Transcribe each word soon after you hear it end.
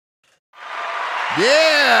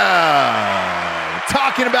Yeah!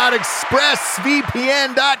 Talking about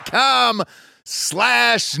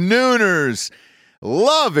expressvpn.com/Nooners.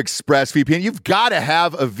 Love ExpressVPN. You've got to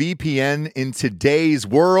have a VPN in today's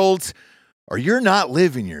world, or you're not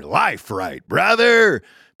living your life right, brother.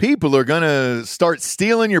 People are going to start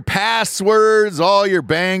stealing your passwords, all your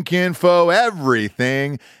bank info,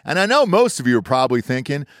 everything. And I know most of you are probably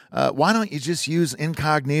thinking, why don't you just use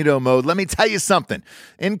incognito mode? Let me tell you something.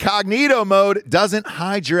 Incognito mode doesn't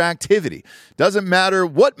hide your activity. Doesn't matter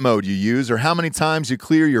what mode you use or how many times you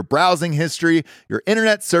clear your browsing history, your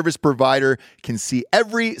internet service provider can see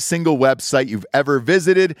every single website you've ever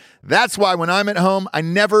visited. That's why when I'm at home, I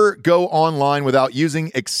never go online without using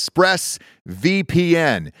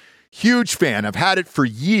ExpressVPN. Huge fan. I've had it for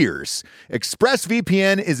years.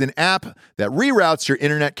 ExpressVPN is an app that reroutes your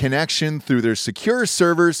internet connection through their secure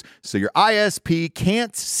servers so your ISP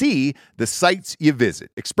can't see the sites you visit.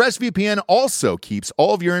 ExpressVPN also keeps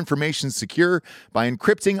all of your information secure by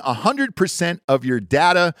encrypting 100% of your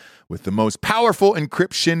data with the most powerful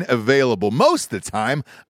encryption available. Most of the time,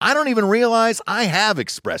 I don't even realize I have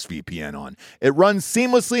ExpressVPN on. It runs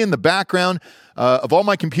seamlessly in the background of all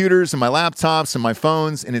my computers and my laptops and my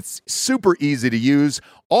phones, and it's super easy to use.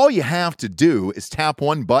 All you have to do is tap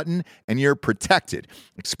one button and you're protected.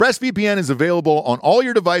 ExpressVPN is available on all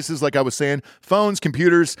your devices, like I was saying, phones,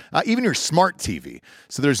 computers, even your smart TV.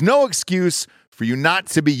 So there's no excuse for you not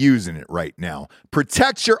to be using it right now.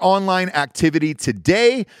 Protect your online activity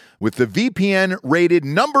today with the VPN rated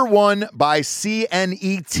 #1 by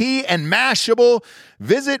CNET and Mashable.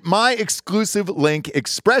 Visit my exclusive link,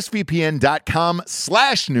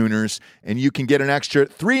 expressvpn.com/Nooners, and you can get an extra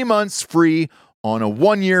 3 months free on a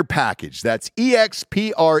 1-year package. That's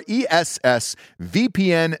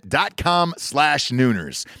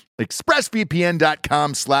expressvpn.com/Nooners.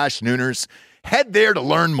 expressvpn.com/Nooners. Head there to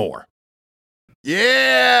learn more.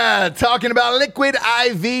 Yeah, talking about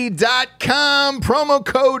liquidiv.com, promo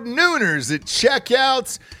code Nooners at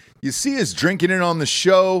checkout. You see us drinking it on the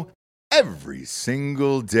show every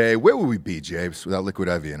single day. Where would we be, James, without Liquid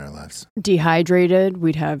IV in our lives? Dehydrated,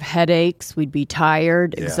 we'd have headaches, we'd be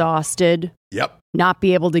tired, exhausted. Yep. Not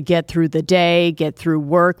be able to get through the day, get through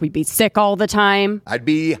work. We'd be sick all the time. I'd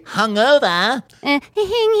be hungover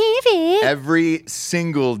every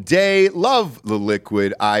single day. Love the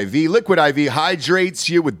Liquid IV. Liquid IV hydrates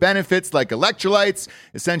you with benefits like electrolytes,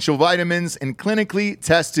 essential vitamins, and clinically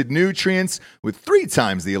tested nutrients with 3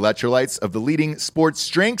 times the electrolytes of the leading sports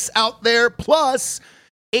drinks out there, plus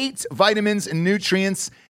 8 vitamins and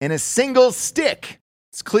nutrients in a single stick.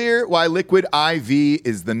 It's clear why Liquid IV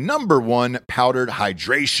is the #1 powdered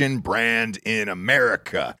hydration brand in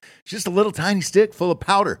America. Just a little tiny stick full of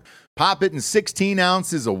powder. Pop it in 16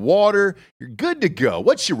 ounces of water. You're good to go.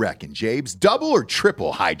 What you reckon, Jabes? Double or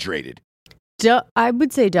triple hydrated? I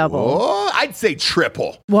would say double. Oh, I'd say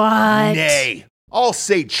triple. What? Nay, I'll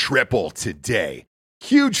say triple today.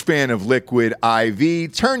 Huge fan of Liquid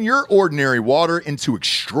IV. Turn your ordinary water into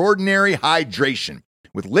extraordinary hydration.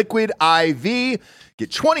 With Liquid IV,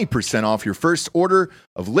 get 20% off your first order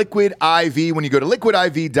of Liquid IV when you go to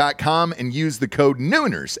liquidiv.com and use the code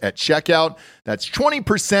Nooners at checkout. That's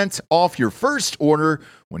 20% off your first order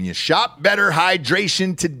when you shop Better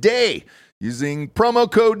Hydration today using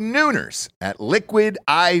promo code Nooners at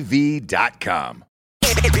liquidiv.com.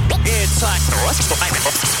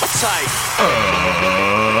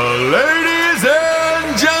 Ladies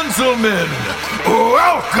and gentlemen,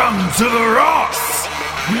 welcome to the Ross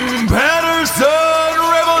Patterson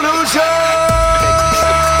Revolution!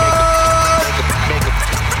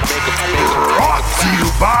 Brought to you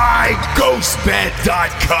by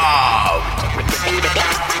GhostBed.com!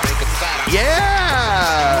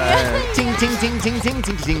 Yeah! Ting, ting, ting, ting, ting,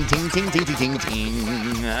 ting, ting, ting, ting, ting, ting, ting.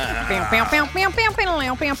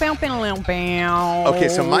 Okay,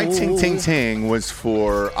 so my ting, ting, ting was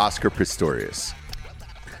for Oscar Pistorius.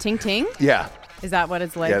 Ting, ting? Yeah. Is that what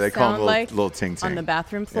his legs they call sound him like? Little ting ting. On the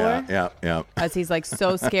bathroom floor? Yeah. As he's like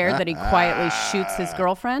so scared that he quietly shoots his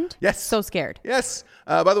girlfriend? Yes. So scared. Yes.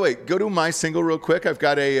 By the way, go to my single real quick. I've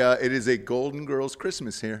got it is a Golden Girls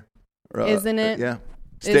Christmas here. Isn't it? Yeah.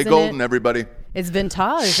 Stay golden, everybody. It's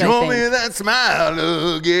vintage, Show me that smile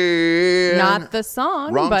again. Not the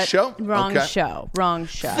song, Wrong but show? Wrong Okay. show. Wrong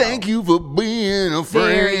show. Thank you for being a friend.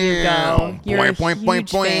 There you go. You're a huge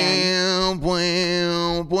fan.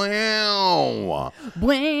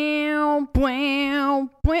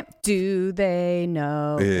 Do they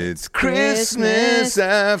know it's Christmas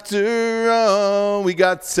after all? We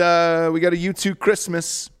got a U2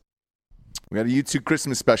 Christmas. We got a U2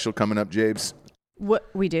 Christmas special coming up, Jabes. What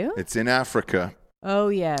we do? It's in Africa. Oh,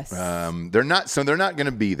 yes. They're not going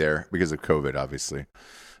to be there because of COVID, obviously.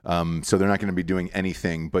 So they're not going to be doing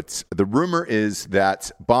anything. But the rumor is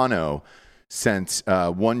that Bono sent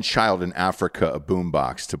one child in Africa a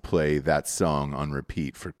boombox to play that song on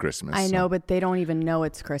repeat for Christmas. I know, but they don't even know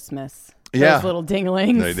it's Christmas. Yeah. Those little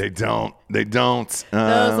dinglings. They don't. They don't.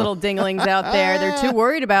 Those little dinglings out there, they're too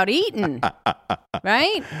worried about eating.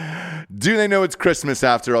 Right? Do they know it's Christmas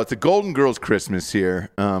after all? It's a Golden Girls Christmas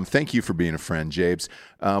here. Thank you for being a friend, Jabes.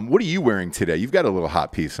 What are you wearing today? You've got a little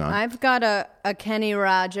hot piece on. I've got a Kenny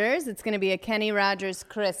Rogers. It's going to be a Kenny Rogers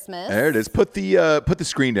Christmas. There it is. Put the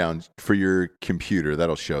screen down for your computer.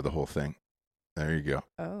 That'll show the whole thing. There you go.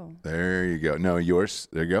 Oh. There you go. No, yours.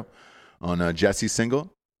 There you go. On Jesse's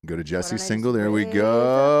single. Go to Jesse's single. There we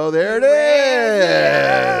go. There it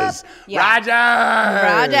is. Yeah.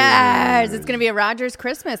 Rogers. It's going to be a Rogers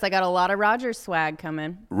Christmas. I got a lot of Rogers swag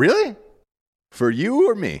coming. Really? For you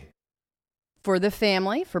or me? For the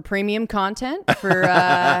family, for premium content, for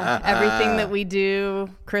everything that we do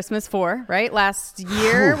Christmas for, right? Last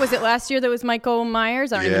year, was it last year that was Michael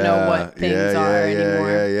Myers? I don't even know what things are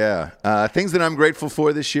anymore. Yeah. Things that I'm grateful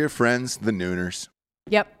for this year, friends, the Nooners.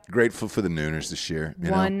 Yep. Grateful for the Nooners this year.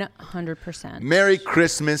 100%. Merry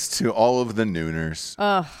Christmas to all of the Nooners.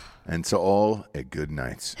 Ugh. And to all a good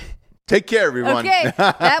night. Take care, everyone. Okay,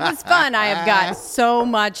 that was fun. I have got so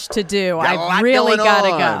much to do. I've really got to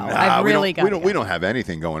go. I've really got to go. We don't have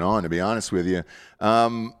anything going on, to be honest with you.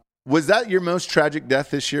 Was that your most tragic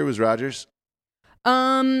death this year, was Rogers?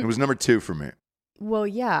 It was number 2 for me. Well,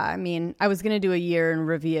 yeah. I mean, I was going to do a year in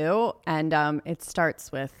review, and it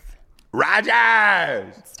starts with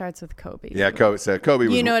Rogers. It starts with Kobe. Yeah, Kobe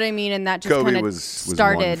was. You know what I mean? And that just kind of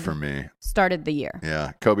started one for me. Started the year.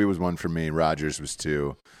 Yeah, Kobe was 1 for me. Rogers was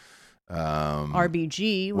 2.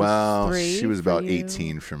 RBG was 3. She was about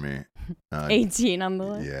 18 for me. 18 on the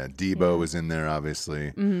list. Yeah, Debo was in there,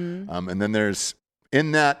 obviously. Mm-hmm. And then there's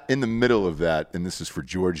in the middle of that, and this is for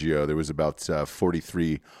Giorgio. There was about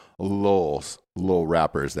 43 Lol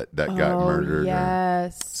rappers that got murdered. Yes.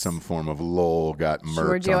 Or some form of Lol got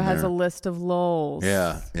murdered. Giorgio has a list of Lols.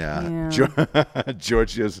 Yeah.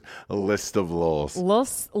 Giorgio's a list of Lols.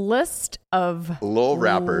 List of Lol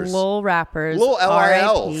rappers. Lol rappers. Little LILs.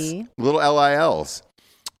 R.I.P. Little LILs.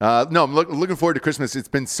 No, I'm looking forward to Christmas. It's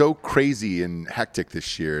been so crazy and hectic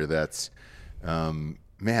this year that,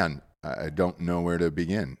 man, I don't know where to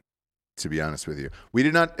begin, to be honest with you. We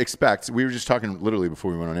did not expect, we were just talking literally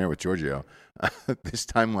before we went on air with Giorgio, this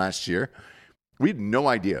time last year, we had no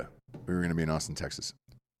idea we were going to be in Austin, Texas.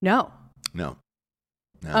 No.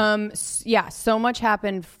 Yeah, so much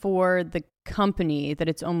happened for the company that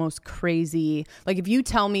it's almost crazy. Like, if you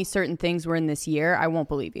tell me certain things were in this year, I won't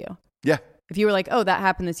believe you. Yeah. If you were like, oh, that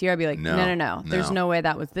happened this year, I'd be like, no. There's no way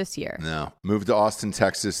that was this year. No. Moved to Austin,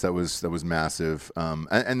 Texas. That was massive.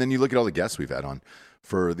 And then you look at all the guests we've had on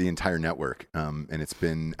for the entire network. And it's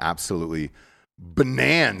been absolutely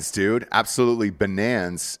bananas, dude. Absolutely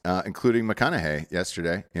bananas, including McConaughey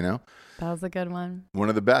yesterday, you know? That was a good one. One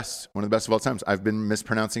of the best of all times. I've been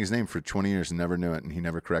mispronouncing his name for 20 years and never knew it. And he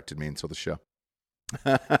never corrected me until the show.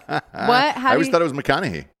 What? I always thought it was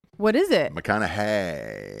McConaughey. What is it?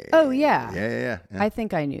 McConaughey. Oh, yeah. Yeah. I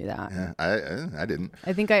think I knew that. Yeah, I didn't.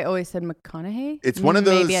 I think I always said McConaughey. It's one of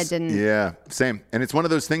those. Maybe I didn't. Yeah, same. And it's one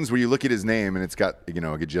of those things where you look at his name and it's got, a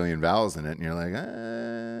gajillion vowels in it, and you're like,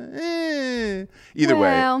 Either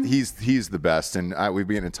way, he's the best, and we've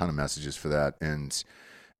been getting a ton of messages for that. And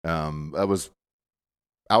that was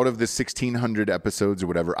out of the 1,600 episodes or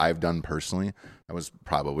whatever I've done personally, that was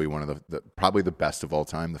probably one of probably the best of all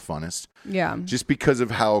time, the funnest. Yeah. Just because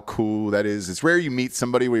of how cool that is. It's rare you meet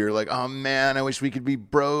somebody where you're like, oh man, I wish we could be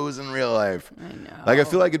bros in real life. I know. Like, I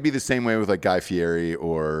feel like it'd be the same way with like Guy Fieri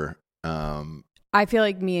or. I feel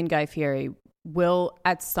like me and Guy Fieri will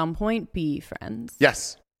at some point be friends.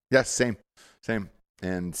 Yes. Same.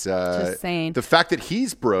 And just saying. The fact that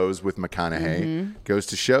he's bros with McConaughey goes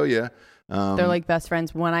to show you. They're like best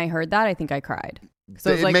friends. When I heard that, I think I cried.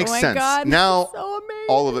 So it makes sense. God, now, so amazing.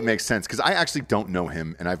 All of it makes sense because I actually don't know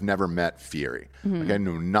him and I've never met Fieri. Like, I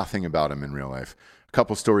know nothing about him in real life. A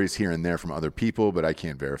couple stories here and there from other people, but I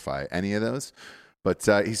can't verify any of those. But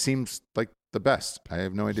he seems like the best. I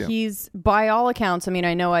have no idea. He's, by all accounts, I mean,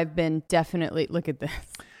 I know I've been definitely, look at this.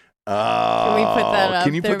 Oh, can we put that up?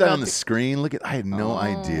 Can you put that on the screen? I had no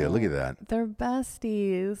idea. Look at that. They're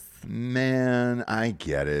besties. Man, I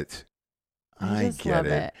get it. I just love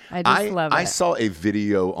it. I saw a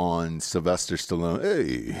video on Sylvester Stallone.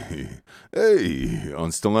 Hey,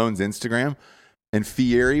 on Stallone's Instagram, and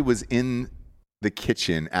Fieri was in the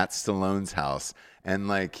kitchen at Stallone's house, and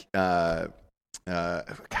Pacino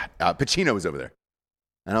was over there.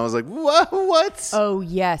 And I was like, what? Oh,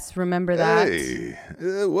 yes. Remember that? Hey,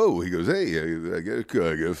 whoa. He goes, hey, I got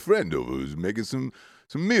a friend over who's making some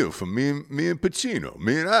meal for me and Pacino,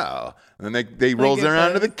 me and Al. And then they rolls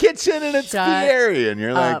around to the kitchen and it's Fieri. And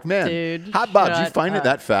you're like, man, dude. Hot Bob, did you find it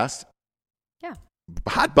that fast? Yeah.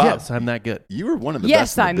 Hot Bob. Yes, I'm that good. You were one of the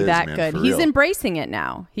best in the biz, I'm that man, good. He's embracing it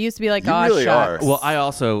now. He used to be like, You oh, really shucks. are. Well, I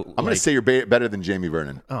also... I'm going to say you're better than Jamie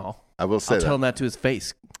Vernon. Oh. I will say I'll tell him that to his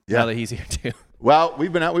face. Yeah. Now that he's here, too. Well, we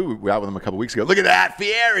were out with him a couple weeks ago. Look at that,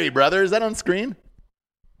 Fieri, brother. Is that on screen?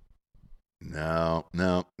 No.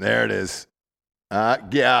 There it is.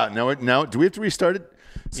 Yeah, no. Do we have to restart it?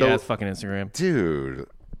 So, yeah, it's fucking Instagram. Dude.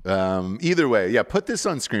 Either way, yeah, put this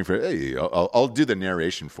on screen for. Hey, I'll do the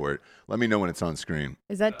narration for it. Let me know when it's on screen.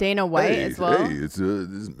 Is that Dana White as well? Hey, it's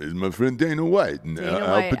my friend Dana White and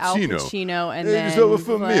Al Pacino. And hey, then it's over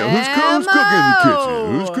for me. Who's cooking in the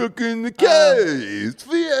kitchen? Who's cooking the cake? It's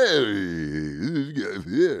Fieri.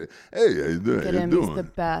 Hey, how you doing? Get him. He's the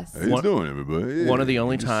best. How you doing, everybody? One of the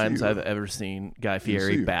only times I've ever seen Guy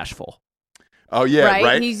Fieri bashful. Oh, yeah,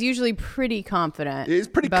 right? He's usually pretty confident. He's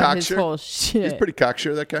pretty about his cocksure. whole shit. He's pretty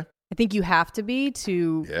cocksure, that guy. I think you have to be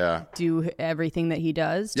to do everything that he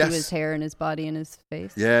does to his hair and his body and his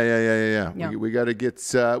face. Yeah. We got to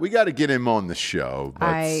get him on the show.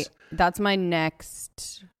 But that's my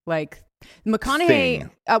next McConaughey.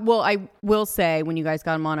 Well, I will say when you guys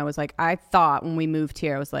got him on, I was like, I thought when we moved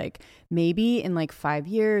here, I was like, maybe in 5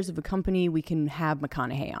 years of a company, we can have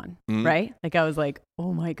McConaughey on, right? I was like,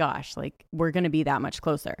 oh my gosh, we're going to be that much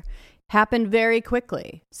closer. Happened very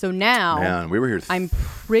quickly. So now, man, we were here. I'm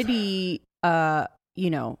pretty,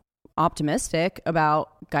 optimistic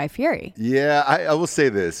about Guy Fieri. Yeah, I will say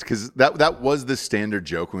this because that was the standard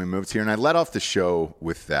joke when we moved here, and I let off the show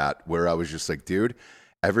with that, where I was just like, dude,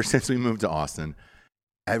 ever since we moved to Austin,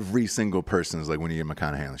 every single person is like, when you get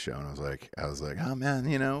McConaughey on the show, and I was like, oh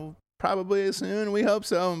man, probably soon. We hope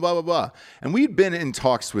so, and blah blah blah. And we'd been in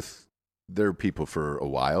talks with their people for a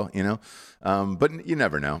while, but you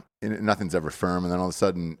never know. Nothing's ever firm. And then all of a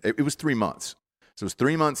sudden, it was 3 months. So it was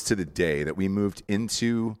 3 months to the day that we moved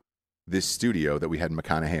into this studio that we had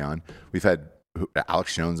McConaughey on. We've had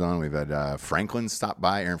Alex Jones on. We've had Franklin stop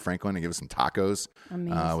by, Aaron Franklin, and give us some tacos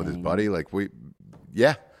with his buddy.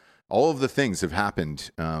 All of the things have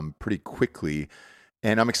happened pretty quickly.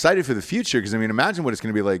 And I'm excited for the future because, imagine what it's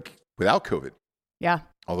going to be like without COVID. Yeah.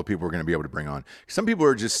 All the people we're going to be able to bring on. Some people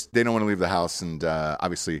are just, they don't want to leave the house. And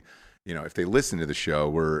obviously, if they listen to the show,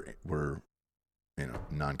 we're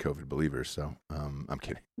non-COVID believers. So I'm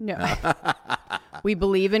kidding. No. We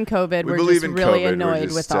believe in COVID. We're just really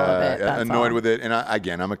annoyed with all of it. That's annoyed all. with it. And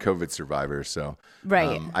I'm a COVID survivor. So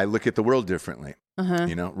I look at the world differently.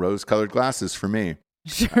 Rose-colored glasses for me.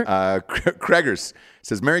 Sure. Craigers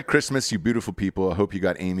says, Merry Christmas, you beautiful people. I hope you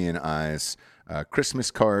got Amy and I's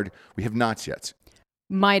Christmas card. We have not yet.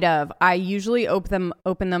 Might have. I usually open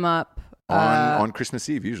them up on Christmas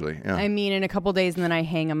Eve. Usually, yeah. In a couple days, and then I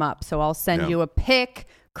hang them up. So I'll send you a pic,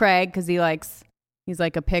 Craig, because he's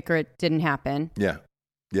like a pic or it didn't happen. Yeah.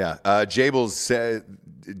 Jables said,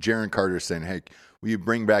 Jaron Carter saying, hey, will you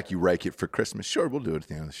bring back You Like It for Christmas? Sure, we'll do it at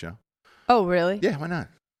the end of the show. Oh, really? Yeah, why not?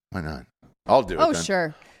 I'll do it. Oh, then.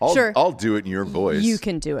 Sure. I'll do it in your voice. You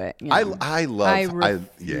can do it. I love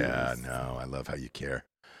how you care.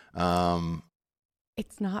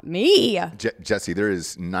 It's not me. Jesse, there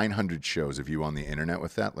is 900 shows of you on the internet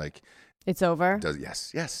with that. It's over?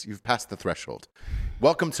 Yes, you've passed the threshold.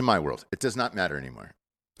 Welcome to my world. It does not matter anymore.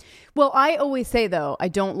 Well, I always say, though, I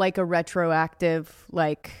don't like a retroactive,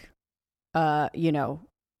 whatever,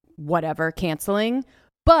 canceling.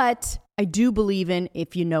 But I do believe in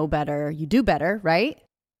if you know better, you do better, right?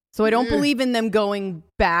 So I don't believe in them going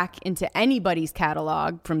back into anybody's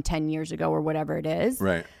catalog from 10 years ago or whatever it is.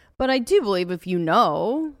 Right. But I do believe if you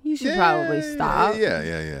know, you should probably stop. Yeah.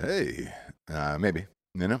 Hey, maybe,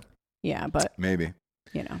 Yeah, but maybe,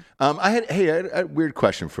 I had a weird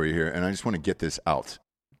question for you here, and I just want to get this out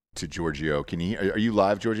to Giorgio. Are you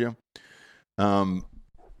live, Giorgio? I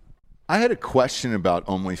had a question about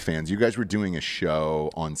OnlyFans. You guys were doing a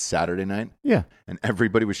show on Saturday night. Yeah. And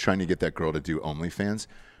everybody was trying to get that girl to do OnlyFans.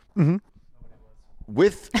 Mm-hmm.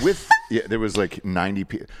 There was 90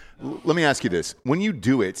 people. Let me ask you this. When you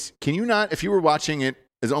do it, can you not, if you were watching it,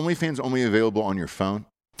 is OnlyFans only available on your phone?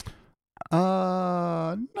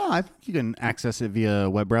 No, I think you can access it via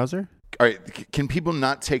web browser. All right. Can people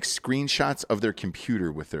not take screenshots of their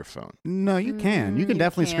computer with their phone? No, you can. You can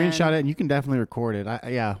definitely screenshot it, and you can definitely record it.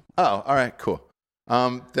 Yeah. Oh, all right, cool.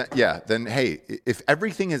 Then, hey, if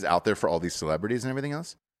everything is out there for all these celebrities and everything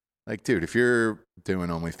else, dude, if you're doing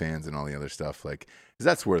OnlyFans and all the other stuff, 'cause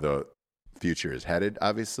that's where the future is headed,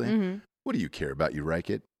 obviously. Mm-hmm. what do you care about? You like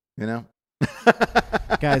it, you know?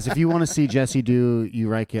 Guys, if you want to see Jessie do You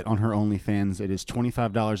Like It on her OnlyFans, it is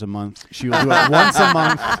 $25 a month. She will do it once a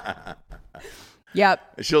month.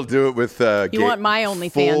 Yep. She'll do it with you want my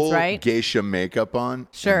OnlyFans, full right? geisha makeup on.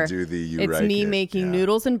 Sure. And do the You It's Like me It. making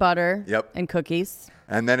noodles and butter Yep. and cookies.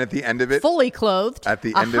 And then at the end of it, Fully clothed. at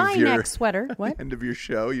the a end of high your neck sweater. What? end of your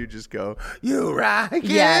show, you just go, You like it?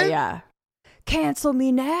 Yeah. Cancel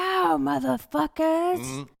me now, motherfuckers.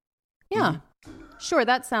 Mm-hmm. Yeah. Sure,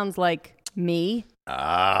 that sounds like me.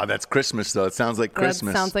 Ah, that's Christmas though. It sounds like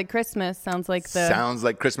Christmas. That sounds like Christmas. Sounds like the. Sounds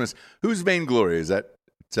like Christmas. Whose Vainglory is that?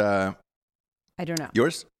 I don't know.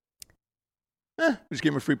 Yours? Just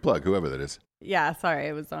give him a free plug, whoever that is. Yeah, sorry,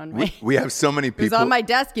 it was on my. We have so many It was people. on my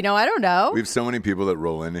desk. I don't know. We have so many people that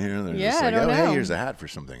roll in here. They're Yeah, just I like, don't oh, know. hey, here's a hat for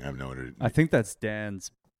something. I have no idea. I think that's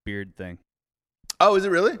Dan's beard thing. Oh, is it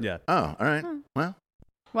really? Yeah. Oh, all right. Well,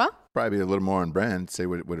 Well, probably a little more on brand. Say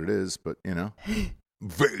what it is, but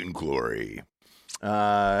Vainglory.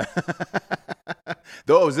 Oh,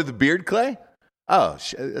 is it the beard clay? Oh,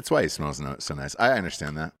 that's why he smells so nice. I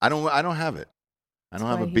understand that. I don't have it. I don't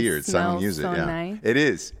have why a he beard, so I don't smells use it. so Yeah, nice. it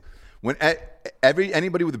is. When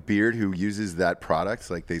anybody with a beard who uses that product,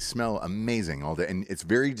 like they smell amazing all day, and it's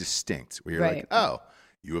very distinct. Where you're like, Right. oh,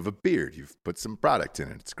 you have a beard. You've put some product in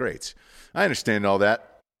it. It's great. I understand all that.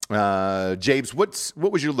 Jabes,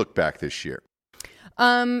 what was your look back this year?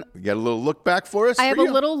 You got a little look back for us? I have a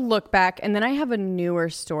little look back, and then I have a newer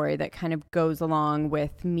story that kind of goes along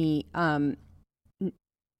with me. How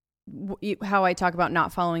I talk about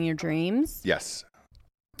not following your dreams. Yes.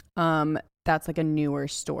 That's like a newer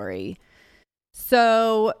story.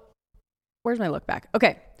 So, where's my look back?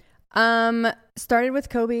 Okay. Started with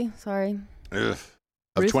Kobe. Sorry. Ugh.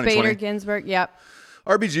 Of Ruth 2020. Bader Ginsburg. Yep.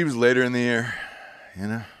 RBG was later in the year.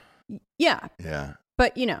 Yeah. Yeah.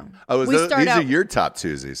 But Oh, we start these out. are your top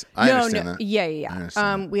Tuesdays. I understand that. Yeah. I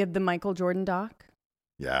understand that. We have the Michael Jordan doc.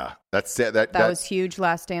 Yeah, that's it. That was huge.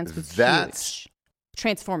 Last Dance was huge.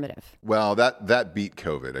 Transformative. Well, that beat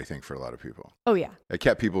COVID, I think, for a lot of people. Oh yeah. It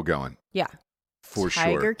kept people going. Yeah. For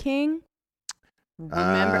Tiger sure. King.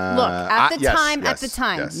 Remember, look, at the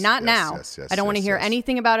time, not now. I don't want to hear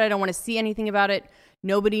anything about it. I don't want to see anything about it.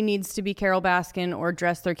 Nobody needs to be Carol Baskin or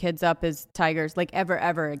dress their kids up as tigers like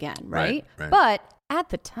ever again, right? But at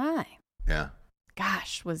the time, yeah,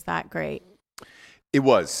 gosh, was that great? It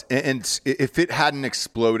was, and if it hadn't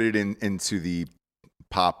exploded into the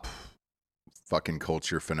pop fucking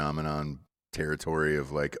culture phenomenon territory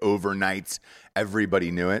of like overnight,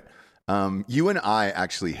 everybody knew it. You and I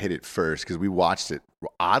actually hit it first because we watched it,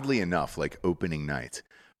 oddly enough, like opening night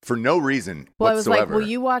for no reason whatsoever. I was like, will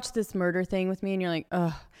you watch this murder thing with me? And you're like,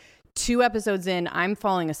 ugh. 2 episodes in, I'm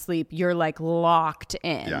falling asleep. You're like locked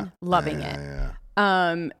in, loving it.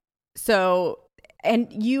 Yeah. So,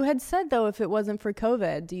 and you had said though, if it wasn't for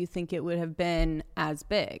COVID, do you think it would have been as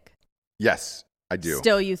big? Yes, I do.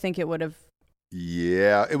 Still, you think it would have?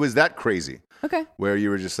 Yeah, it was that crazy. Okay. Where you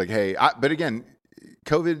were just like, hey, but again,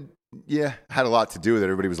 COVID, had a lot to do with it.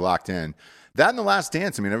 Everybody was locked in. That and The Last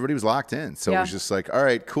Dance, I mean, everybody was locked in. So it was just like, all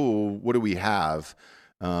right, cool. What do we have?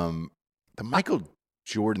 The Michael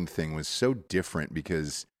Jordan thing was so different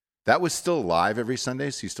because that was still live every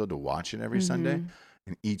Sunday. So you still had to watch it every Sunday.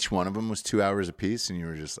 And each one of them was 2 hours apiece. And you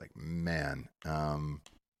were just like, man.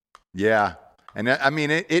 Yeah. And I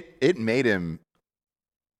mean, it made him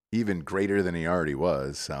even greater than he already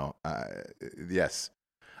was. So, yes.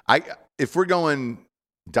 If we're going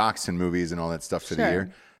docs and movies and all that stuff for the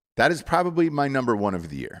year, that is probably my number one of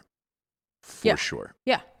the year. For sure.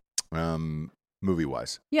 Yeah.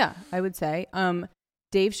 Movie-wise. Yeah, I would say.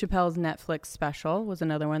 Dave Chappelle's Netflix special was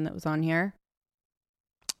another one that was on here.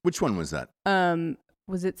 Which one was that?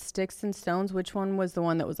 Was it Sticks and Stones? Which one was the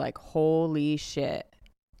one that was like, holy shit?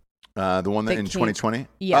 The one that in 2020?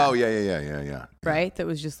 Yeah. Oh, yeah. Right? That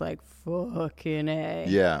was just like, fucking A.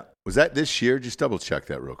 Yeah. Was that this year? Just double check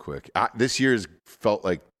that real quick. This year's felt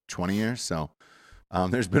like 20 years, so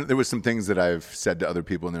there was some things that I've said to other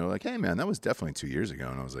people, and they were like, hey, man, that was definitely 2 years ago.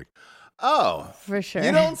 And I was like, oh. For sure.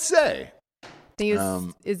 You don't say.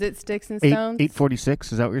 Is it Sticks and Stones?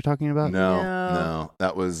 846, is that what you're talking about? No.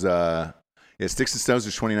 That was, Sticks and Stones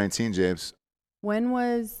was 2019, James. When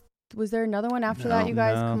was there another one after that, you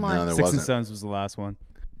guys? Come on. No, there Sticks wasn't. and Stones was the last one.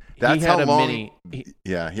 That's he had how a long. mini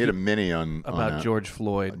He had a mini on George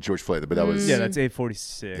Floyd. George Floyd, but that was that's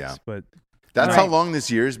 846. Yeah. But that's how long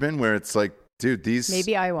this year's been. Where it's like, dude, these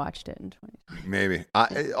maybe I watched it in 20. maybe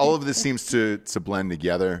all of this seems to blend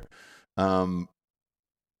together.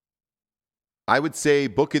 I would say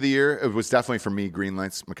book of the year. It was definitely for me.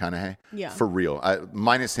 Greenlight's McConaughey. Yeah. For real.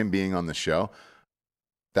 Minus him being on the show,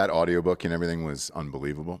 that audiobook and everything was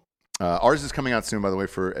unbelievable. Ours is coming out soon, by the way,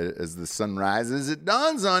 for As the Sun Rises, It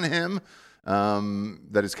Dawns on Him.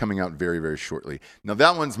 That is coming out very, very shortly. Now,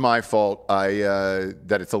 that one's my fault.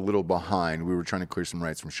 That it's a little behind. We were trying to clear some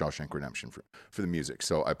rights from Shawshank Redemption for the music,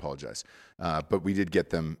 so I apologize. But we did get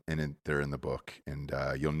them, and they're in the book, and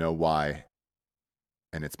you'll know why.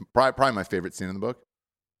 And it's probably my favorite scene in the book.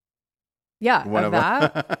 Yeah, One of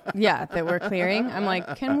of that. Yeah, that we're clearing. I'm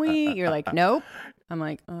like, can we? You're like, nope. I'm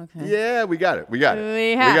like, okay. Yeah, we got it. We have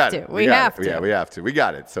to. Yeah, we have to. We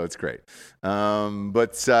got it. So it's great.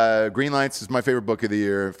 But Green Lights is my favorite book of the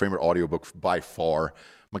year, favorite audiobook by far.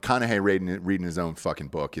 McConaughey reading his own fucking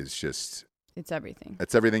book is just... It's everything.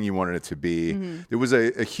 It's everything you wanted it to be. Mm-hmm. There was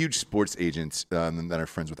a huge sports agent that I'm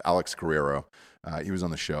friends with, Alex Guerrero. He was on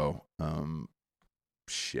the show.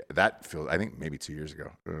 That feels, I think maybe 2 years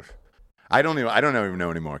ago. Ugh. I don't even know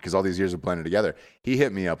anymore because all these years have blended together. He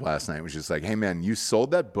hit me up last night. Was just like, "Hey man, you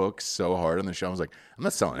sold that book so hard on the show." I was like, "I'm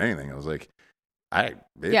not selling anything." I was like,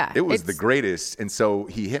 "It was the greatest." And so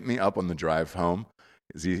he hit me up on the drive home.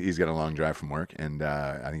 He's got a long drive from work, and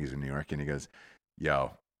I think he's in New York. And he goes,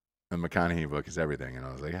 "Yo, the McConaughey book is everything." And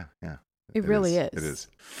I was like, "Yeah, it really is. It is.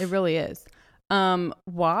 It really is."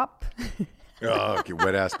 WAP. Oh, okay,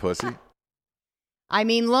 wet ass pussy. I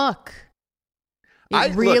mean, look.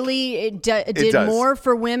 It did more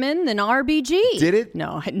for women than RBG. Did it?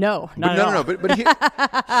 No, not at all. No. But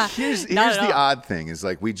here's the odd thing is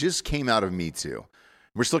like we just came out of Me Too.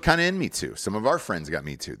 We're still kind of in Me Too. Some of our friends got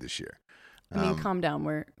Me Too this year. I mean, calm down.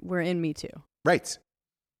 We're in Me Too. Right.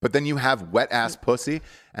 But then you have wet ass pussy,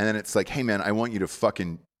 and then it's like, hey man, I want you to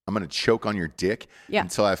fucking. I'm gonna choke on your dick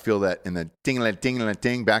until I feel that in the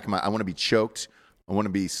ding back of my. I want to be choked. I want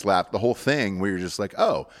to be slapped. The whole thing where you're just like,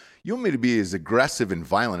 oh. You want me to be as aggressive and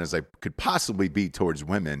violent as I could possibly be towards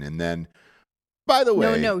women. And then, by the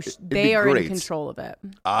way, they are in control of it.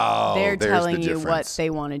 Oh, they're telling you what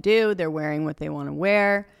they want to do. They're wearing what they want to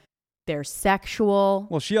wear. They're sexual.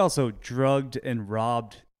 Well, she also drugged and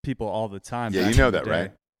robbed people all the time. Yeah, you know that,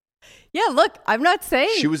 right? Yeah, look, I'm not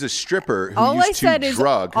saying. She was a stripper who used to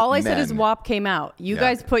drug All I said men. is WAP came out. You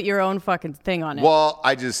guys put your own fucking thing on it. Well,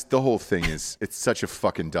 the whole thing is, it's such a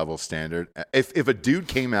fucking double standard. If a dude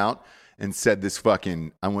came out and said this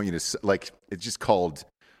fucking, I want you to, like, it's just called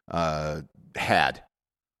had.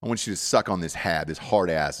 I want you to suck on this had, this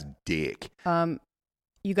hard-ass dick.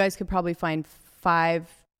 You guys could probably find 5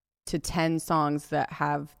 to 10 songs that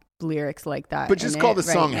have lyrics like that. But just call the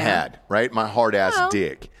song Had, right? My hard-ass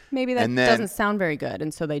dick. Maybe that doesn't sound very good,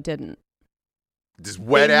 and so they didn't. Does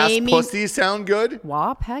wet-ass pussy sound good?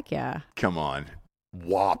 WAP? Heck yeah. Come on.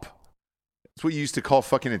 WAP. That's what you used to call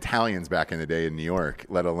fucking Italians back in the day in New York,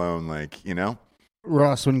 let alone, like, you know?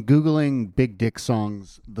 Ross, when Googling Big Dick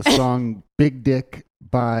songs, the song Big Dick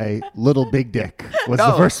by Little Big Dick was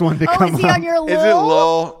the first one to come up. Is he on your Lil? Is it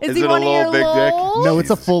Lil? Is he one of your Big Dick? No,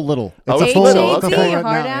 it's a full Little. It's a full okay.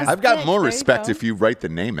 I've got more respect if you write the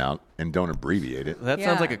name out and don't abbreviate it. That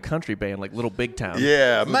sounds like a country band, like Little Big Town.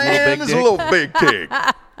 Yeah, man, this is a Little Big Dick.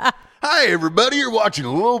 Hi, everybody. You're watching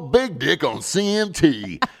Little Big Dick on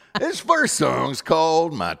CMT. This first song's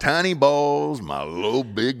called My Tiny Balls, My Little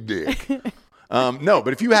Big Dick. No,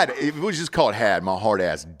 but if it was just called Had, My Hard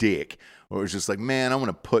Ass Dick, or it was just like, man, I want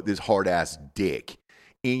to put this hard ass dick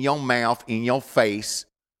in your mouth, in your face,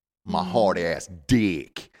 my hard ass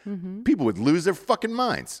dick. Mm-hmm. People would lose their fucking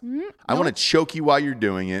minds. Mm-hmm. I want to choke you while you're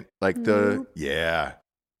doing it. Like Those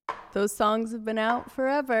songs have been out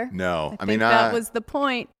forever. No, I mean, that was the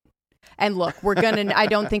point. And look, I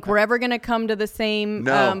don't think we're ever going to come to the same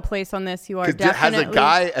place on this. You are definitely.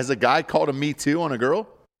 Has a guy called a Me Too on a girl?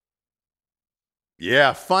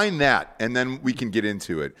 Yeah, find that, and then we can get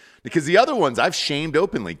into it. Because the other ones I've shamed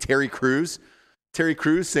openly. Terry Crews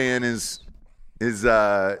saying is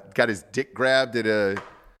got his dick grabbed by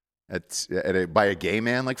a gay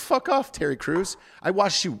man. Like, fuck off, Terry Crews. I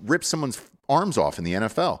watched you rip someone's arms off in the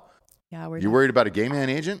NFL. Yeah, you worried about a gay man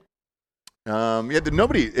agent?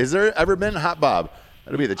 Has there ever been Hot Bob?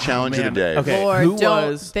 That'll be the challenge of the day. Okay, or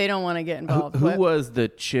they don't want to get involved. Who was the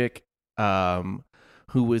chick?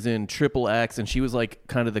 Who was in Triple X, and she was like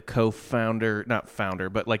kind of the co-founder, not founder,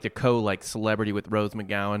 but like the like celebrity with Rose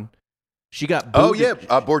McGowan. She got booted. Oh yeah,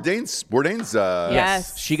 Bourdain's.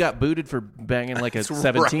 Yes, she got booted for banging like a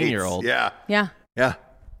 17-year-old. Yeah.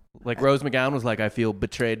 Like Rose McGowan was like, I feel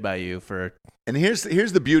betrayed by you for. And here's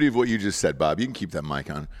the beauty of what you just said, Bob. You can keep that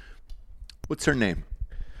mic on. What's her name?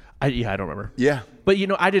 I don't remember. Yeah. But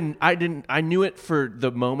I knew it for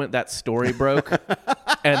the moment that story broke,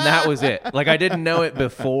 and that was it. Like, I didn't know it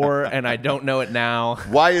before, and I don't know it now.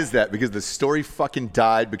 Why is that? Because the story fucking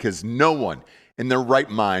died because no one in their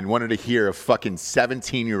right mind wanted to hear a fucking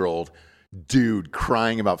 17-year-old dude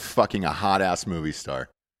crying about fucking a hot ass movie star.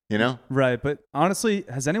 You know? Right, but honestly,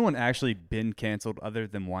 has anyone actually been canceled other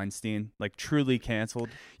than Weinstein? Like truly canceled?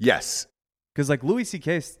 Yes. Because like Louis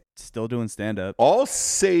C.K.'s still doing stand-up. I'll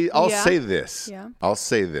say this. Yeah. I'll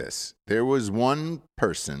say this. There was one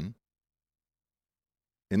person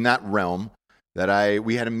in that realm that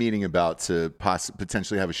we had a meeting about to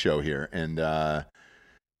potentially have a show here, and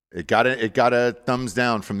it got a thumbs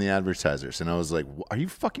down from the advertisers, and I was like, "Are you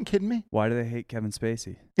fucking kidding me?" Why do they hate Kevin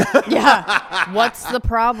Spacey? Yeah. What's the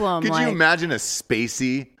problem? Could you imagine a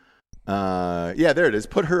Spacey? Yeah, there it is.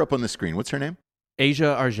 Put her up on the screen. What's her name?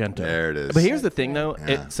 Asia Argento. There it is. But here's the thing, though.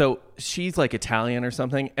 Yeah. So she's like Italian or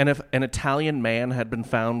something. And if an Italian man had been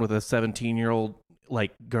found with a 17-year-old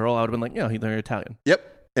like girl, I would have been like, yeah, they're Italian. Yep.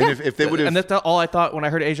 And if they would have, and that's all I thought when I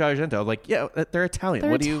heard Asia Argento. I was like, yeah, they're Italian.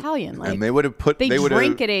 They're What do you? Italian. Like, and they would have put. they would've-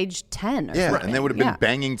 drink at age 10 or Yeah, something. and they would have been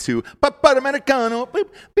banging to "Papa Americano." Beep,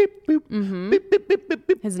 beep, beep, beep, beep, beep, beep,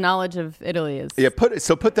 beep. His knowledge of Italy is Yeah, put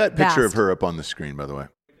that picture of vast. her up on the screen, by the way.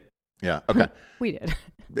 Yeah, okay. we did.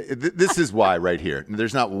 This is why right here.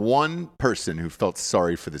 There's not one person who felt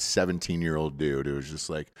sorry for the 17-year-old dude who was just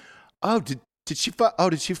like, "Oh, did she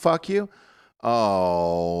fuck you?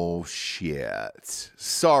 Oh shit.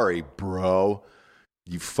 Sorry, bro.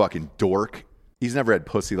 You fucking dork." He's never had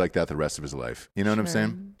pussy like that the rest of his life. You know what I'm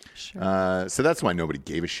saying? Sure. So that's why nobody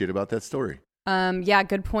gave a shit about that story. Yeah,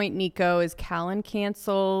 good point, Nico. Is Callan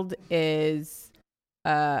canceled?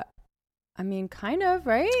 I mean, kind of,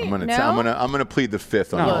 right? I'm gonna plead the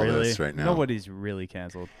fifth on Not all really. this right now. Nobody's really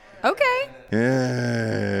canceled. Okay.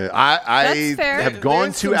 Yeah, I That's fair. have gone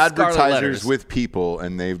There's to some scarlet advertisers letters. with people,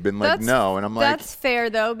 and they've been like, no, and I'm like, that's fair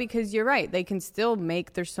though, because you're right. They can still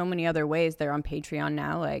make. There's so many other ways. They're on Patreon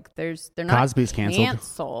now. Like, they're not Cosby's canceled.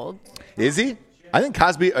 canceled. is he? I think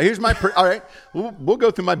Cosby. Here's my. All right, we'll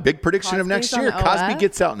go through my big prediction of next Cosby's year. on Cosby OF?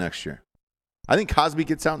 gets out next year. I think Cosby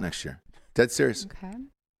gets out next year. Dead serious. Okay.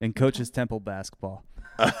 And coaches Temple basketball.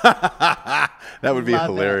 That would be Love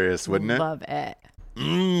hilarious, wouldn't it? Love it.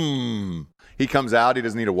 He comes out. He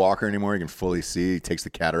doesn't need a walker anymore. He can fully see. He takes the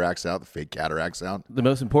cataracts out, the fake cataracts out. The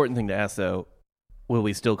most important thing to ask, though, will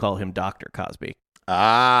we still call him Dr. Cosby?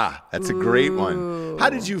 Ah, that's a great one. Ooh. How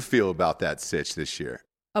did you feel about that sitch this year?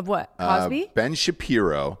 Of what? Cosby? Ben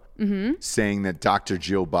Shapiro Mm-hmm. saying that Dr.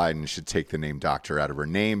 Jill Biden should take the name doctor out of her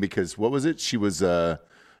name because what was it? She was a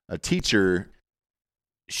teacher.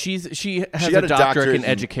 She has She a got a doctorate doctorate in in-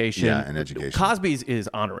 education. yeah, in education. Cosby's is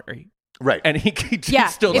honorary. Right. And he Yeah.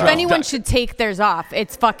 still If does. anyone should take theirs off,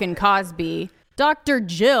 it's fucking Cosby. Dr.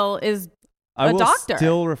 Jill is I a will doctor.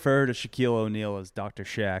 still refer to Shaquille O'Neal as Dr.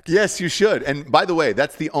 Shaq. Yes, you should. And by the way,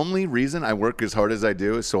 that's the only reason I work as hard as I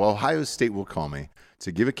do. So Ohio State will call me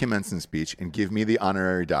to give a commencement speech and give me the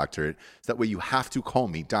honorary doctorate. So that way you have to call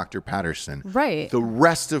me Dr. Patterson Right. the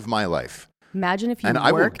rest of my life. Imagine if you And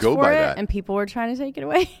I will worked go for by it that. and people were trying to take it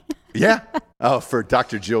away. Yeah. Oh, for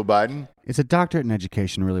Dr. Jill Biden? Is a doctorate in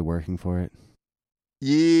education really working for it?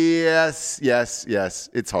 Yes.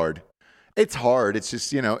 It's hard. It's hard. It's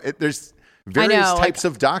just, there's various know, like- types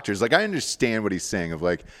of doctors. Like, I understand what he's saying of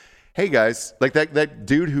like, hey, guys, like that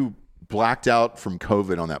dude who blacked out from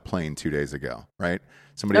COVID on that plane 2 days ago, right?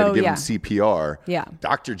 Somebody had to Oh, give yeah. him CPR. Yeah.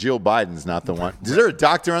 Dr. Jill Biden's not the one. Is there a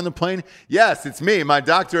doctor on the plane? Yes, it's me, my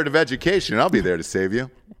doctorate of education. I'll be there to save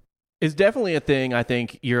you. It's definitely a thing I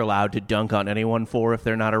think you're allowed to dunk on anyone for if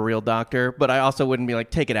they're not a real doctor. But I also wouldn't be like,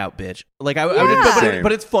 take it out, bitch. Like I would, Same.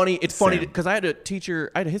 but it's funny. It's funny Same. because I had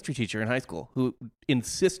a history teacher in high school who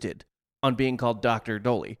insisted on being called Dr.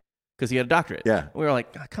 Doley because he had a doctorate. Yeah. We were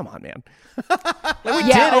like, oh, come on, man. Like, we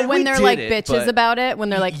Yeah, did it, or when we they're did like it, bitches but- about it, when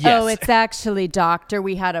they're like, Yes. oh, it's actually doctor.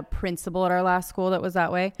 We had a principal at our last school that was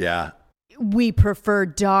that way. Yeah. We prefer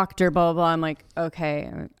doctor, blah, blah, blah. I'm like, okay.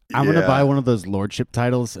 I'm going Yeah. to buy one of those lordship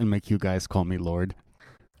titles and make you guys call me Lord.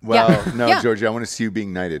 Well, Yeah. no, Yeah. Georgia, I want to see you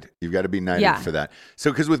being knighted. You've got to be knighted Yeah. for that.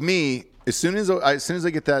 So, because with me, as soon as I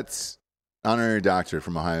get that honorary doctorate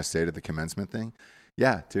from Ohio State at the commencement thing,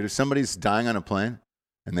 yeah, dude, if somebody's dying on a plane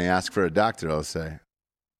and they ask for a doctor, I'll say,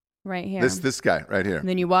 Right here. this guy right here. And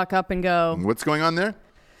then you walk up and go, What's going on there?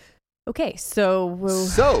 okay, so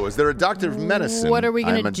So, is there a doctor of medicine? what are we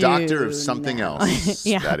going to I'm do? a doctor of something now? else.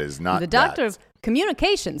 Yeah. That is not the doctor that. of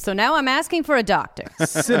communication. So now I'm asking for a doctor.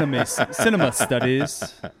 Cinema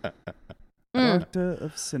studies. Doctor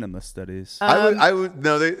of Cinema Studies. I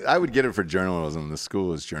would get it for journalism. The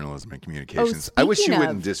school is journalism and communications. I wish you speaking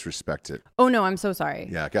wouldn't of- disrespect it. Oh, no, I'm so sorry.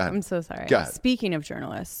 Yeah, go ahead. I'm so sorry. Go ahead. Speaking of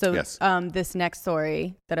journalists, so Yes. this next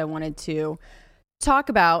story that I wanted to talk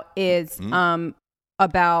about is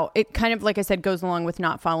about, it kind of, like I said, goes along with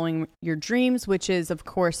not following your dreams, which is, of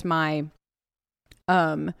course, my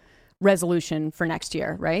resolution for next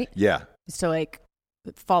year, right? Yeah. is to like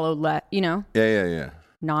follow,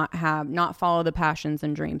 not follow the passions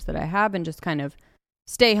and dreams that I have, and just kind of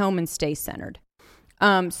stay home and stay centered.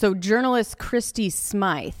 So journalist Christy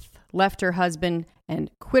Smythe left her husband and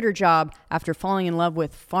quit her job after falling in love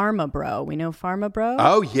with Pharma Bro. We know Pharma Bro?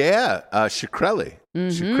 Oh, yeah. Shkreli.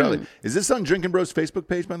 Shkreli. Is this on Drinking Bros Facebook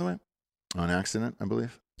page, by the way? On accident, I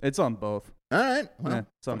believe. It's on both. All right. Well, Yeah,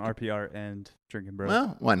 it's on RPR and Drinking Bros.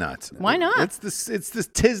 Well, why not? Why not? Tis the season.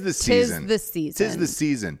 Tis the season. Tis the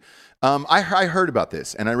season. I heard about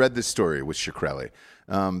this, and I read this story with Shkreli.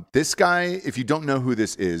 This guy, if you don't know who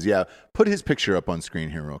this is, put his picture up on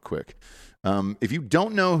screen here real quick. If you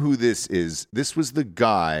don't know who this is, this was the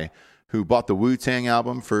guy who bought the Wu-Tang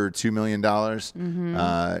album for $2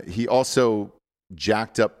 million. He also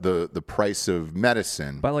jacked up the price of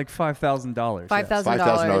medicine By like $5,000.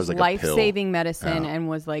 $5,000 like a life-saving pill. medicine, and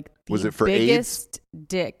was like the Was it for biggest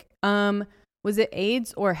dick. Was it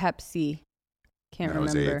AIDS or Hep C? Can't No, it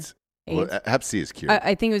was remember. AIDS. Well, Hep C is cured.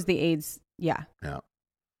 I think it was the AIDS. Yeah.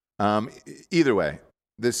 Either way,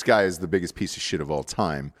 this guy is the biggest piece of shit of all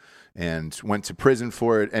time, and went to prison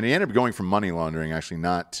for it. And he ended up going for money laundering. Actually,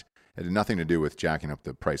 it had nothing to do with jacking up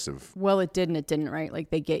the price of. Well, it did and it didn't, right? Like,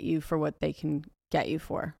 they get you for what they can get you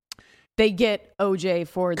for. They get OJ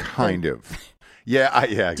for Kind of. Yeah.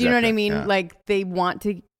 Exactly. Do you know what I mean? Yeah. Like, they want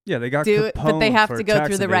to Yeah, they got do it, but they Capone have for to go tax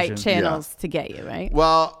through the right evasion. channels to get you, right?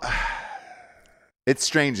 Well, it's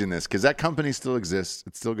strange in this because that company still exists.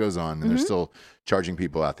 It still goes on, and they're still charging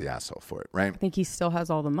people out the asshole for it, right? I think he still has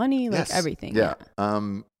all the money, like Yes. everything. Yeah.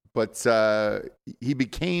 But he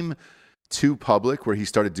became too public where he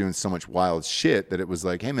started doing so much wild shit that it was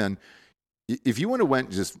like, hey, man, if you would have went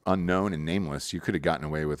just unknown and nameless, you could have gotten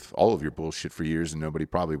away with all of your bullshit for years and nobody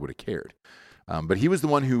probably would have cared. But he was the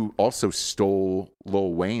one who also stole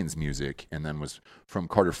Lil Wayne's music and then was from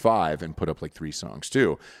Carter 5 and put up like 3 songs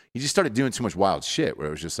too. He just started doing too much wild shit where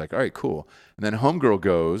it was just like, all right, cool. And then Homegirl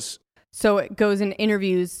goes, So it goes and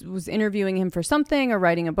was interviewing him for something or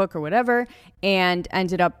writing a book or whatever, and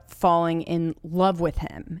ended up falling in love with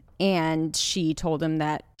him. And she told him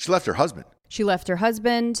that she left her husband. she left her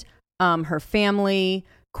husband, her family,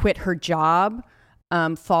 quit her job,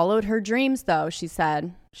 followed her dreams, though. She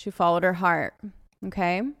said she followed her heart.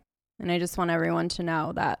 Okay. And I just want everyone to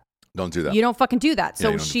know that Don't do that. you don't fucking do that.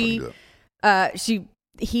 Yeah, you So don't fucking do that.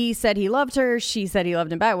 he said he loved her. She said he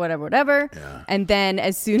loved him back, whatever. Yeah. And then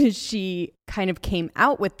as soon as she kind of came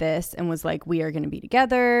out with this and was like, we are going to be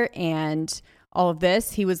together and all of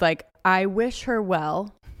this, he was like, I wish her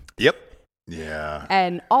well. Yep. Yeah.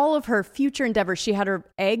 And all of her future endeavors, she had her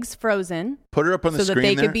eggs frozen Put her up on the so screen that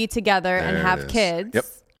they there. could be together and There it have is. kids. Yep.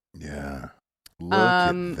 Yeah. Look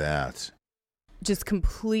at that. Just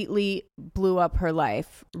completely blew up her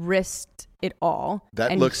life, risked it all. That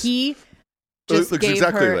and looks- he It just looks gave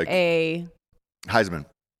exactly her like a Heisman.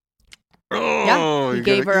 yeah. Oh, He you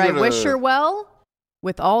gave gotta- her you I gotta- wish her well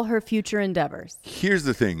with all her future endeavors. Here's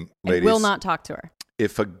the thing, And ladies. will not talk to her.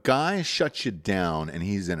 If a guy shuts you down and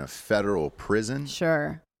he's in a federal prison,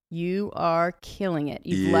 Sure. You are killing it.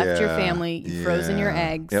 You've left your Yeah, family. You've frozen your yeah.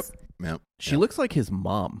 eggs. Yep. She looks like his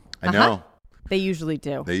mom. I know. They usually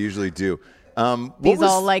do. They usually do. What These was-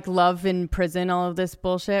 all like love in prison, all of this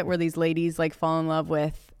bullshit where these ladies like fall in love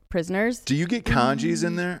with prisoners. Do you get kanjis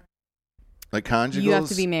in there? Like conjugals? You have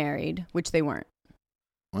to be married, which they weren't.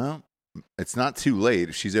 Well, it's not too late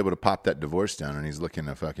if she's able to pop that divorce down and he's looking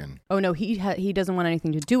to fucking. Oh no, he doesn't want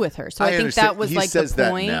anything to do with her. So I think understand. that was he like says the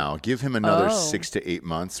point. that now. Give him another Oh. 6 to 8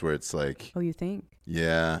 months where it's like, Oh, you think?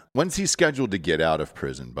 yeah. When's he scheduled to get out of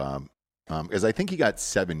prison, Bob? Because I think he got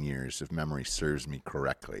 7 years, if memory serves me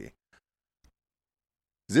correctly.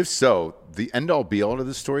 As if so, the end all be all to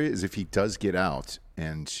the story is if he does get out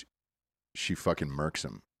and she fucking murks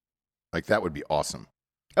him. Like that would be awesome.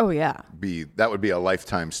 Oh yeah. That would be a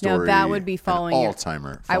lifetime story. No, that would be following an your-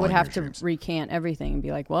 all-timer. I would following have your to dreams. recant everything and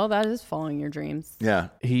be like, well, that is following your dreams. Yeah.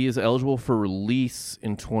 He is eligible for release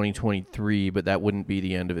in 2023, but that wouldn't be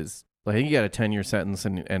the end of his. I think he got a 10-year sentence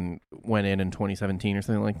and went in 2017 or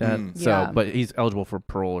something like that. So, Yeah. but he's eligible for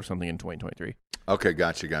parole or something in 2023. Okay,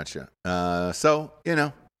 gotcha. So,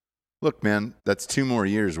 look, man, that's 2 more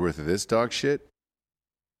years worth of this dog shit.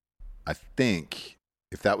 I think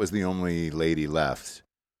if that was the only lady left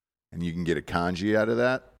and you can get a kanji out of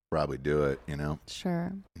that, probably do it,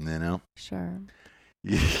 Sure. Sure.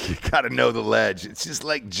 You got to know the ledge. It's just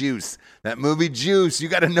like Juice. That movie Juice, you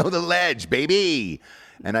got to know the ledge, baby.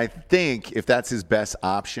 And I think if that's his best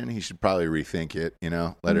option, he should probably rethink it,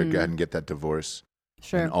 let her go ahead and get that divorce.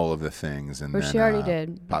 Sure. And all of the things. And Or then, she already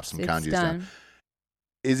did. Pop some It's kanjis done. down.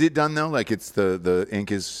 Is it done though? Like it's the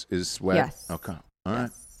ink is wet? Yes. Okay. All right.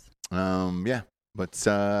 Yes. Yeah. But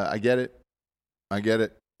I get it.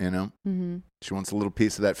 You know, Mm-hmm. she wants a little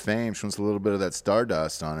piece of that fame. She wants a little bit of that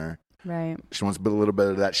stardust on her. Right. She wants a little bit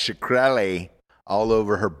of that Shkreli all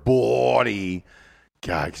over her body.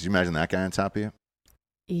 God, could you imagine that guy on top of you?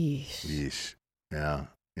 Eesh. Yeesh. Yeah.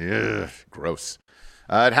 Ugh. Gross.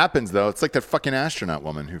 It happens, though. It's like that fucking astronaut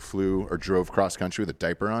woman who flew or drove cross country with a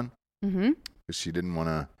diaper on Mm-hmm. because she didn't want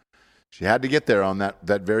to. She had to get there on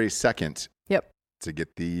that very second. Yep. To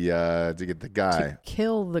get the guy. To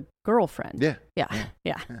kill the girlfriend. Yeah.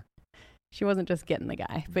 Yeah. She wasn't just getting the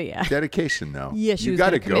guy, but yeah. Dedication, though. Yeah, she you was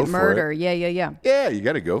got to going to go commit for murder. it. Yeah. Yeah, you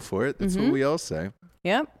got to go for it. That's what we all say.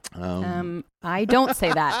 Yep. I don't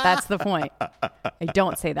say that. That's the point. I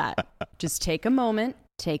don't say that. Just take a moment,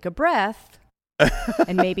 take a breath,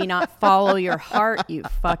 and maybe not follow your heart, you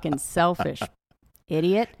fucking selfish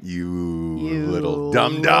idiot. You little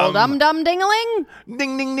dum-dum. Dum-dum ding-a-ling.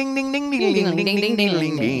 Ding, ding, ding, ding, ding, ding, ding, ding, ding,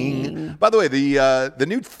 ding, ding. By the way, the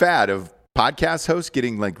new fad of podcast hosts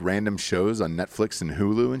getting like random shows on Netflix and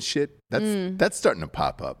Hulu and shit, that's starting to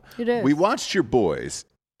pop up. It is. We watched your boys,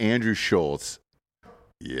 Andrew Schultz.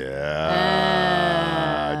 Yeah.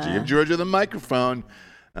 Give Georgia the microphone.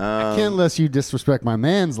 I can't let you disrespect my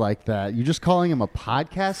mans like that. You just calling him a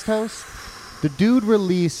podcast host? The dude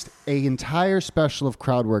released an entire special of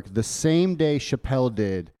crowd work the same day Chappelle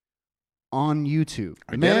did on YouTube.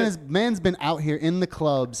 Man's been out here in the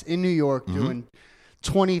clubs in New York doing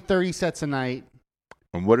 20, 30 sets a night.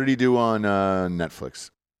 And what did he do on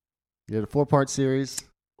Netflix? He did a 4-part series.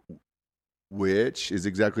 Which is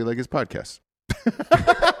exactly like his podcast.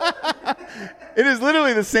 It is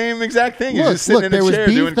literally the same exact thing. He's just sitting in a chair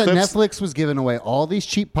doing that clips. Netflix was giving away all these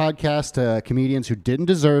cheap podcasts to comedians who didn't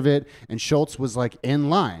deserve it, and Schultz was like in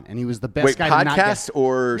line, and he was the best guy to not get. Podcast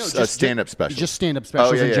or a stand-up special? Just stand-up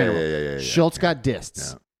specials in general. Yeah. Schultz got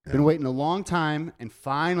dissed. Yeah. Been waiting a long time, and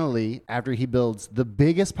finally, after he builds the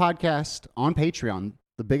biggest podcast on Patreon,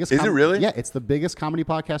 the biggest. Is it really? Yeah, it's the biggest comedy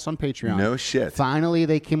podcast on Patreon. No shit. Finally,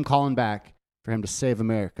 they came calling back for him to save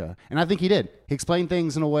America. And I think he did. He explained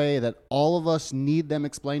things in a way that all of us need them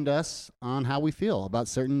explained to us on how we feel about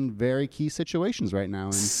certain very key situations right now.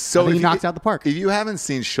 And So I think if he knocked out the park. If you haven't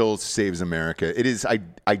seen Schultz Saves America, it is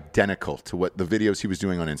identical to what the videos he was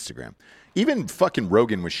doing on Instagram. Even fucking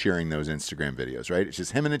Rogan was sharing those Instagram videos, right? It's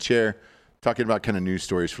just him in a chair talking about kind of news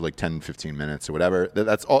stories for like 10, 15 minutes or whatever.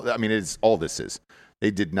 That's all. I mean, it's all this is.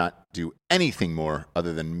 They did not do anything more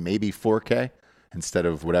other than maybe 4K. Instead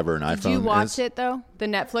of whatever an iPhone is. Did you watch it, though? The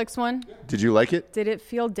Netflix one? Did you like it? Did it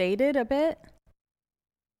feel dated a bit?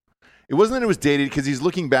 It wasn't that it was dated because he's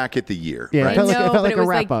looking back at the year. Yeah, right? it felt like a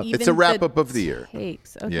wrap-up. It's a wrap-up of the year.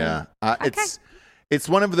 Takes. Okay. Yeah. Okay. It's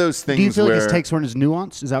one of those things Do you feel where... like his takes weren't as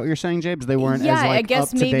nuanced? Is that what you're saying, James? They weren't as I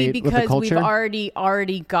guess up to maybe date with the because we've culture?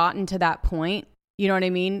 already gotten to that point. You know what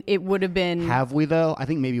I mean? It would have been... Have we, though? I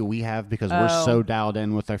think maybe we have because we're so dialed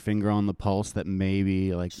in with our finger on the pulse that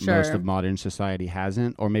maybe most of modern society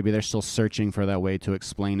hasn't. Or maybe they're still searching for that way to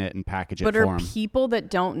explain it and package it for them. But are people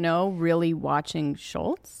that don't know really watching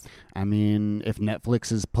Schultz? I mean, if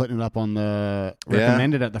Netflix is putting it up on the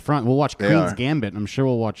recommended at the front, we'll watch Queen's Gambit. I'm sure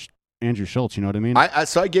we'll watch Andrew Schultz. You know what I mean?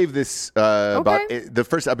 So I gave this the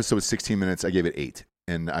first episode was 16 minutes. I gave it 8.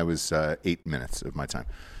 And I was 8 minutes of my time.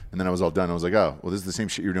 And then I was all done. I was like, oh, well, this is the same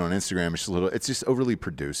shit you're doing on Instagram. It's just overly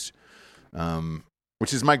produced,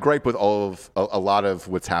 which is my gripe with a lot of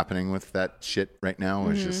what's happening with that shit right now.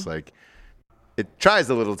 It's just like, it tries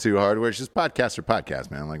a little too hard, where it's just podcast or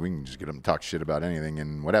podcast, man. Like, we can just get them to talk shit about anything,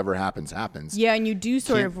 and whatever happens, happens. Yeah, and you do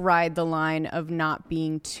sort of ride the line of not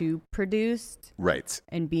being too produced. Right.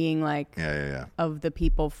 And being like, yeah. of the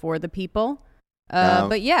people for the people.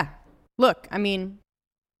 But yeah, look, I mean...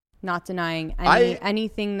 Not denying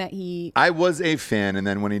anything that he... I was a fan, and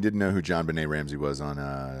then when he didn't know who John Benet Ramsey was on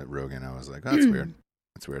Rogan, I was like, oh, that's weird.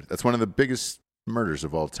 That's weird. That's one of the biggest murders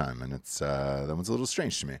of all time, and it's that one's a little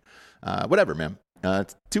strange to me. Whatever, man.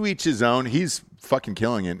 To each his own. He's fucking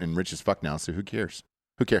killing it and rich as fuck now, so who cares?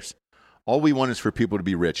 Who cares? All we want is for people to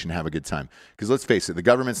be rich and have a good time. Because let's face it, the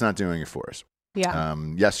government's not doing it for us. Yeah.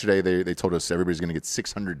 Yesterday, they told us everybody's going to get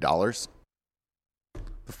 $600.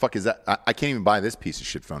 The fuck is that? I can't even buy this piece of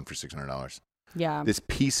shit phone for $600. Yeah. This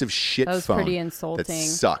piece of shit phone. That was pretty insulting. That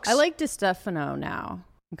sucks. I like DeStefano now.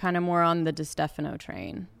 I'm kind of more on the DeStefano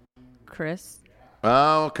train. Chris?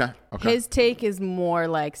 Oh, okay. His take is more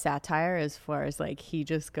like satire as far as like he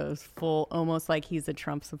just goes full, almost like he's a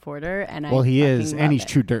Trump supporter. And he is, and he's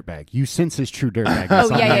true dirtbag. You sense his true dirtbag.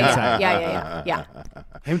 Yeah.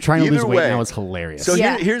 Him trying to lose weight now is hilarious. So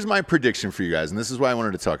here's my prediction for you guys, and this is why I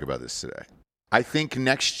wanted to talk about this today. I think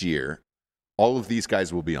next year, all of these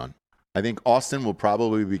guys will be on. I think Austin will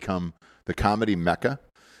probably become the comedy mecca.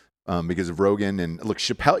 because of Rogan. And look,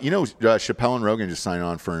 Chappelle, Chappelle and Rogan just signed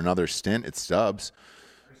on for another stint at Stubbs.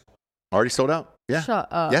 Already sold out? Yeah. Shut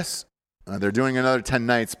up. Yes. They're doing another 10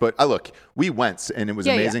 nights. But look, we went and it was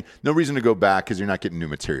Yeah, amazing. No reason to go back because you're not getting new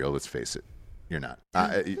material. Let's face it. You're not.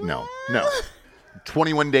 No.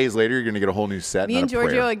 21 days later, you're going to get a whole new set. Me not and a prayer.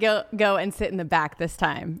 Giorgio would go and sit in the back this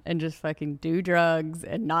time and just fucking do drugs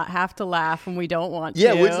and not have to laugh when we don't want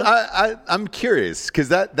Yeah, to. I'm curious because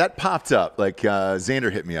that popped up. Like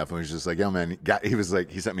Xander hit me up and was just like, "Yo, man,"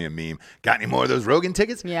 he sent me a meme. Got any more of those Rogan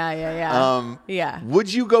tickets? Yeah. Yeah.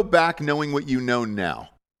 Would you go back knowing what you know now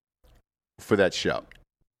for that show?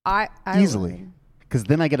 I Easily. would. Because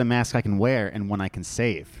then I get a mask I can wear and one I can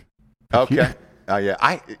save. Okay. Yeah,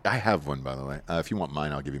 I have one, by the way. If you want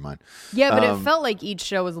mine, I'll give you mine. Yeah, but it felt like each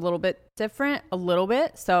show was a little bit different,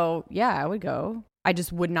 So yeah, I would go. I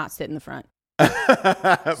just would not sit in the front.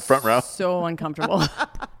 Front row. So uncomfortable.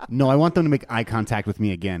 No, I want them to make eye contact with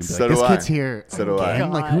me again. And be So like, do this I. kid's here. So do I.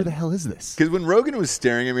 again? God. Like, who the hell is this? Because when Rogan was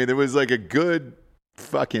staring at me, there was like a good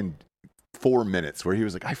fucking 4 minutes where he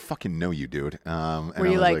was like, "I fucking know you, dude." And Were I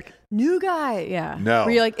you was like, new guy? Yeah. No.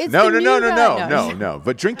 Were you like, it's no, the no, new no, guy? no.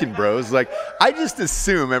 But Drinking Bros, like, I just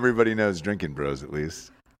assume everybody knows Drinking Bros at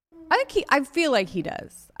least. I feel like he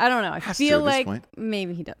does. I don't know. I Has to feel at this like point.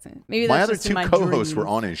 maybe he doesn't. Maybe My that's other just in two my co-hosts were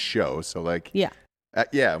dreams. on his show, so like, Yeah.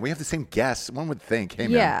 yeah, we have the same guests. One would think, hey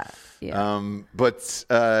man, Yeah. but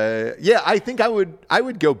I think I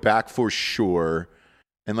would go back for sure,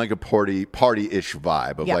 and like a party-ish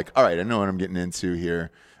vibe of Yeah. like, all right, I know what I'm getting into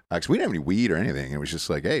here. Because we didn't have any weed or anything. It was just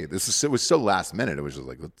like, hey, it was so last minute. It was just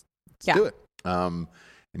like, let's do it.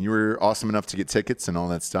 And you were awesome enough to get tickets and all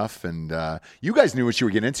that stuff. And you guys knew what you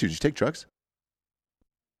were getting into. Did you take drugs?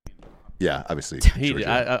 Yeah, obviously.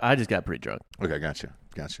 Giorgio. I just got pretty drunk. Okay, gotcha.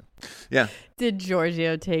 Yeah. Did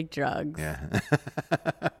Giorgio take drugs? Yeah.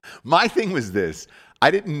 My thing was this.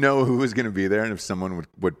 I didn't know who was going to be there and if someone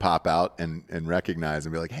would pop out and recognize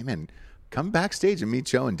and be like, hey, man, come backstage and meet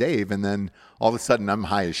Joe and Dave. And then all of a sudden I'm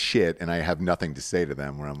high as shit and I have nothing to say to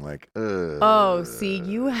them where I'm like, ugh. Oh, see,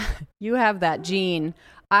 you have that gene.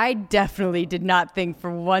 I definitely did not think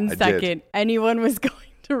for 1 second anyone was going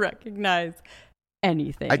to recognize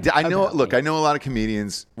anything. I know. about Look, me. I know a lot of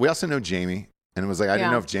comedians. We also know Jamie. And it was like, I didn't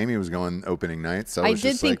Yeah. know if Jamie was going opening night. So I I was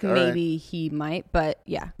did just think like, all right. maybe he might, but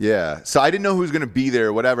yeah. Yeah. So I didn't know who was going to be there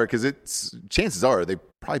or whatever, because chances are they've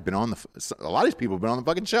probably been on a lot of these people have been on the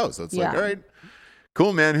fucking show. So it's like, Yeah. all right,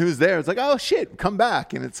 cool, man. Who's there? It's like, oh shit, come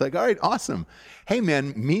back. And it's like, all right, awesome. Hey,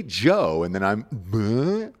 man, meet Joe. And then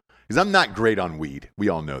because I'm not great on weed. We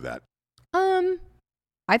all know that.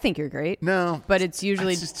 I think you're great. No. But it's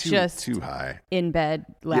usually It's just too high. in bed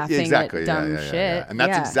Yeah, laughing exactly. at dumb Yeah. shit. And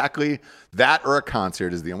that's Yeah. exactly that, or a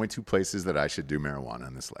concert is the only two places that I should do marijuana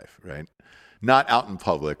in this life, right? Not out in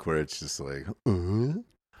public where it's just like,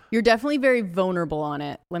 You're definitely very vulnerable on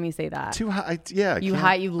it. Let me say that. too high. Yeah. You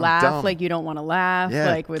I'm laugh dumb. like you don't want to laugh,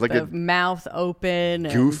 Yeah, like with like the a mouth open,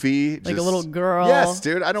 and goofy, like a just- little girl. Yes,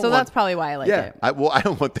 dude. I don't. So want, that's probably why I like yeah. it. I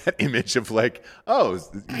don't want that image of like, oh,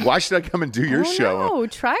 why should I come and do your show? No,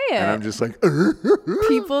 try it. And I'm just like,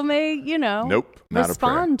 People may, nope, not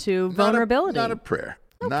respond a prayer. to vulnerability. Not a prayer.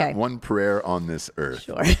 Okay. Not one prayer on this earth.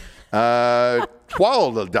 Sure.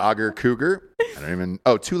 Twirl Dogger Cougar. I don't even.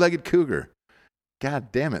 Oh, Two-Legged Cougar.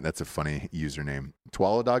 God damn it, that's a funny username.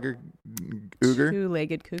 Twirl Dogger Cougar.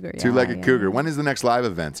 Two-legged cougar. Yeah, Two-Legged yeah. Cougar. When is the next live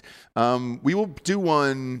event? We will do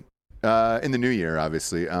one in the new year,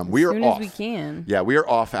 obviously. We As are soon off. as we can. Yeah, we are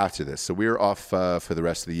off after this. So we are off for the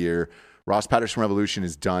rest of the year. Ross Patterson Revolution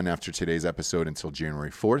is done after today's episode until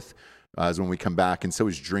January 4th is when we come back. And so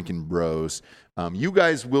is Drinking Bros. You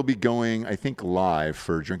guys will be going, I think, live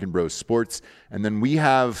for Drinking Bros Sports. And then we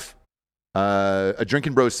have a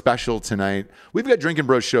Drinking Bros special tonight. We've got Drinking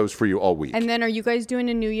Bros shows for you all week. And then are you guys doing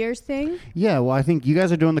a New Year's thing? Yeah, well, I think you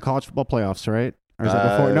guys are doing the college football playoffs, right? Or is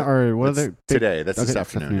that before? No, or what are that's they? today. That's this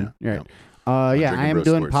afternoon. Yeah. Right. Yeah, Drinking I am Bros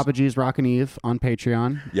doing Sports. Papa G's Rockin' Eve on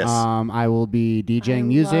Patreon. Yes. I will be DJing I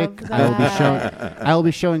music. love I will be that. I will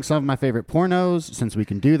be showing some of my favorite pornos since we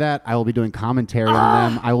can do that. I will be doing commentary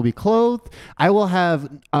on them. I will be clothed. I will have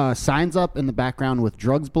signs up in the background with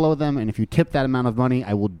drugs below them, and if you tip that amount of money,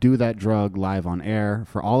 I will do that drug live on air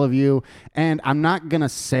for all of you. And I'm not gonna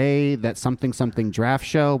say that something draft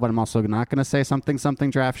show, but I'm also not gonna say something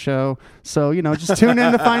draft show. So just tune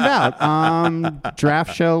in to find out.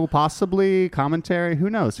 Draft show, possibly commentary. Who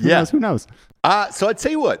knows? Who knows? So I'd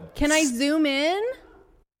tell you what. Can I zoom in?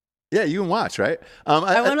 Yeah, you can watch, right?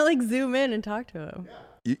 I want to zoom in and talk to him.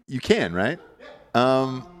 You can, right?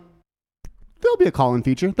 There'll be a call-in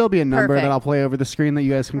feature. There'll be a number Perfect. that I'll play over the screen that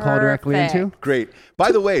you guys can call directly into. Perfect. Great.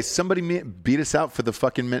 By the way, somebody beat us out for the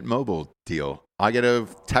fucking Mint Mobile deal. I got a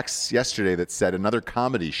text yesterday that said another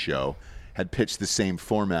comedy show had pitched the same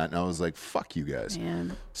format, and I was like, fuck you guys.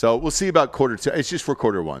 Man. So we'll see about quarter two. It's just for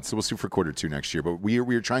quarter one, so we'll see for quarter two next year. But we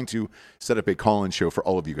are trying to set up a call-in show for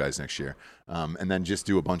all of you guys next year, and then just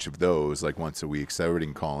do a bunch of those like once a week so everybody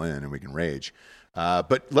can call in and we can rage.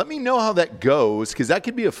 But let me know how that goes, because that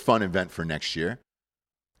could be a fun event for next year.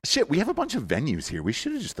 Shit, we have a bunch of venues here. We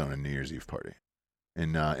should have just thrown a New Year's Eve party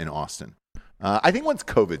in Austin. I think once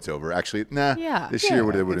COVID's over, actually, this year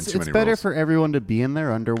would have been too It's many better rules. for everyone to be in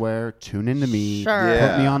their underwear, tune into me, Sure. put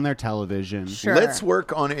Yeah. me on their television. Sure. Let's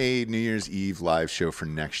work on a New Year's Eve live show for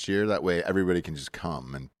next year. That way everybody can just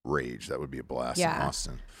come and rage. That would be a blast in Yeah.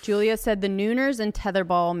 Austin. Julia said the Nooners and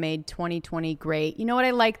Tetherball made 2020 great. You know what?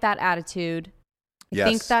 I like that attitude. I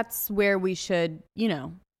think that's where we should,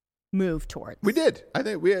 move towards. We did. I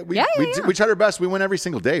think we Yeah. we tried our best. We went every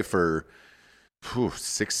single day for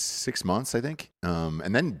 6 months, I think.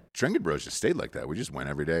 And then Drinking Bros just stayed like that. We just went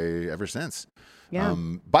every day ever since. Yeah.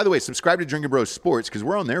 By the way, subscribe to Drinking Bros Sports because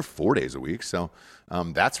we're on there 4 days a week. So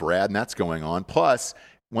that's rad, and that's going on. Plus,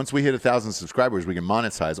 once we hit 1,000 subscribers, we can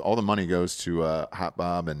monetize. All the money goes to Hot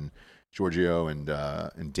Bob and Giorgio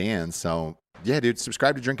and Dan. So yeah, dude,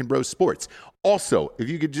 subscribe to Drinking Bros Sports. Also, if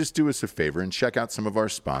you could just do us a favor and check out some of our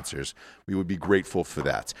sponsors, we would be grateful for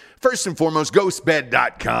that. First and foremost,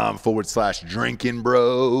 ghostbed.com/Drinking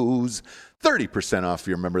Bros. 30% off if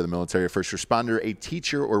you're a member of the military, a first responder, a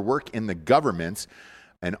teacher, or work in the government.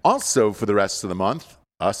 And also for the rest of the month,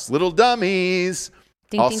 us little dummies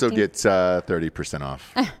Ding, also ding, ding. get 30%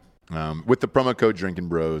 off with the promo code Drinking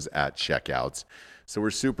Bros at checkout. So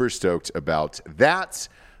we're super stoked about that.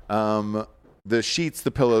 The sheets,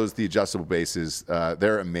 the pillows, the adjustable bases,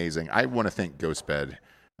 they're amazing. I want to thank Ghostbed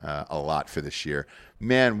a lot for this year.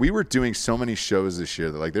 Man, we were doing so many shows this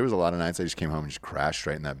year that there was a lot of nights I just came home and just crashed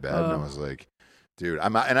right in that bed. And I was like, dude,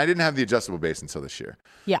 and I didn't have the adjustable base until this year.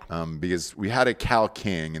 Yeah. Because we had a Cal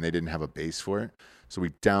King and they didn't have a base for it. So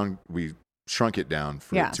we shrunk it down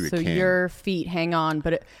to a so king. your feet hang on,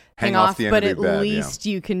 but Hang hang off off, the end but of at the bed, least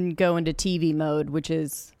you can go into TV mode, which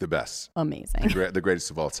is The best. amazing. The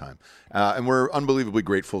greatest of all time. And we're unbelievably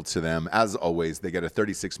grateful to them. As always, they get a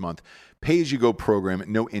 36-month pay-as-you-go program,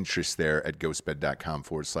 no interest there at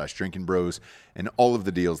ghostbed.com/Drinking Bros. And all of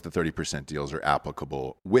the deals, the 30% deals, are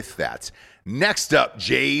applicable with that. Next up,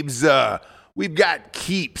 Jabes, we've got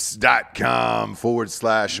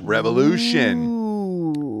keeps.com/revolution.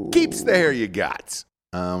 Ooh. Keeps the hair you got.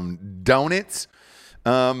 Don't it?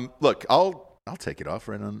 Look, I'll take it off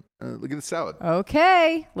right on. Look at the salad.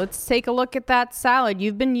 Okay, let's take a look at that salad.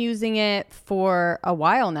 You've been using it for a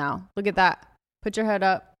while now. Look at that. Put your head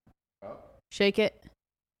up. Shake it.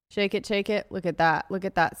 Shake it, shake it. Look at that. Look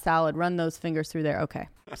at that salad. Run those fingers through there. Okay.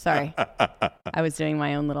 Sorry. I was doing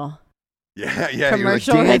my own little Yeah.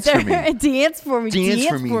 commercial you're like, right dance there. for me. Dance for me. Dance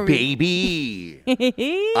for me, baby.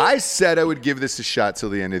 I said I would give this a shot till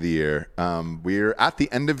the end of the year. We're at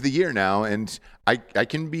the end of the year now, and I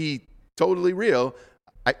can be totally real.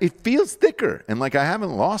 It feels thicker, and I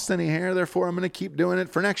haven't lost any hair. Therefore, I'm going to keep doing it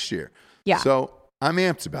for next year. Yeah. So I'm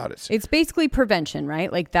amped about it. It's basically prevention,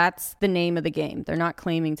 right? That's the name of the game. They're not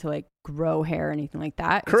claiming to grow hair or anything like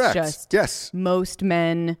that. Correct. It's just Yes. most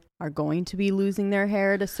men are going to be losing their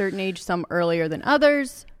hair at a certain age, some earlier than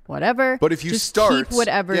others, whatever. But if you just start, keep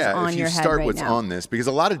whatever's on if you your head start right what's now. on this, because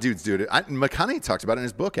a lot of dudes do it. McConaughey talked about it in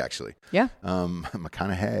his book, actually. Yeah,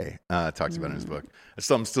 McConaughey talked about it in his book.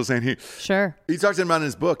 I'm still saying he. sure. He talked about in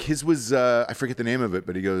his book. His was I forget the name of it,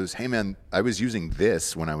 but he goes, "Hey man, I was using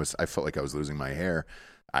this when I felt like I was losing my hair.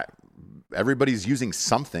 Everybody's using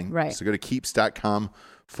something, Right. So go to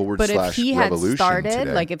keeps.com/revolution. But if he had started,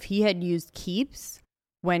 today. if he had used Keeps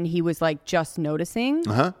when he was just noticing,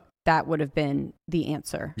 that would have been the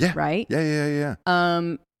answer. Yeah. Right. Yeah.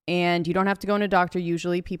 And you don't have to go into a doctor.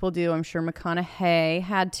 Usually people do. I'm sure McConaughey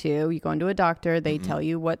had to. You go into a doctor. They tell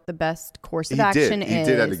you what the best course of action is.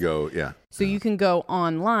 He did have to go. Yeah. So you can go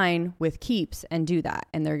online with Keeps and do that.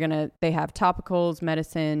 And they have topicals,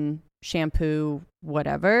 medicine, shampoo,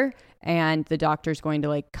 whatever. And the doctor's going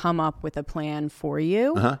to come up with a plan for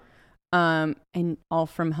you. And all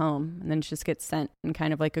from home. And then it just gets sent in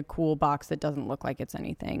kind of a cool box that doesn't look like it's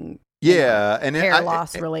anything. Yeah, and hair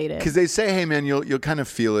loss related. Because they say, hey man, you'll kind of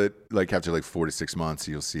feel it after 4 to 6 months.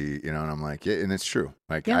 You'll see, and I'm like, yeah, and it's true.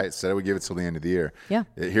 Yeah. I said I would give it till the end of the year. Yeah.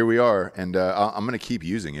 Here we are, and I'm gonna keep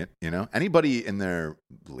using it. Anybody in their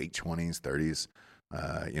late 20s, 30s,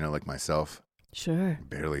 like myself, Sure.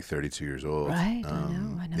 barely 32 years old. Right, I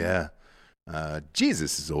know. Yeah.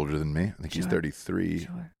 Jesus is older than me. I think he's 33.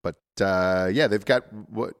 Sure. But yeah, they've got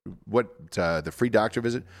what the free doctor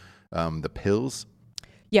visit, the pills.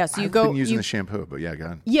 Yeah, so I've been using the shampoo, but yeah, go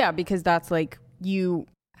ahead. Yeah, because that's like you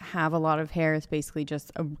have a lot of hair. It's basically just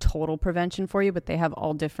a total prevention for you, but they have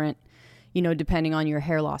all different, depending on your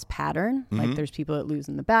hair loss pattern. Mm-hmm. Like there's people that lose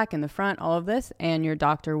in the back and the front, all of this, and your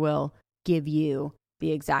doctor will give you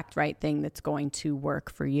the exact right thing that's going to work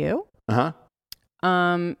for you. So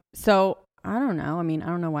I don't know. I mean, I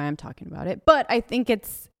don't know why I'm talking about it, but I think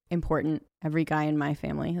it's important. Every guy in my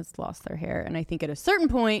family has lost their hair, and I think at a certain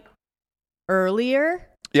point earlier.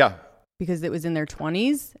 Yeah. Because it was in their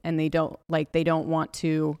 20s and they don't want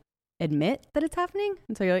to admit that it's happening.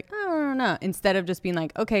 And so you're like, I don't know. Instead of just being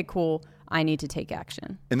like, okay, cool, I need to take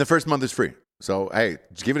action. And the first month is free. So, hey,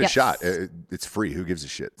 just give it a Yes. shot. It's free. Who gives a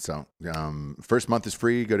shit? So, first month is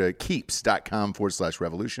free. Go to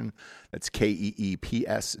keeps.com/revolution. That's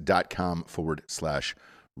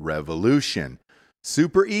KEEPS.com/revolution.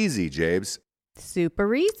 Super easy, Jabes.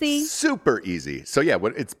 Super easy. Super easy. So, yeah,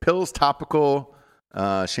 it's pills, topical,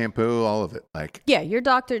 shampoo, all of it. Like, Yeah, your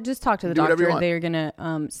doctor, just talk to the Do whatever you doctor. want. They're going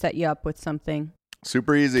to set you up with something.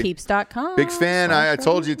 super easy. Keeps.com. Big fan. I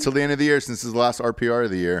told you till the end of the year, since this is the last RPR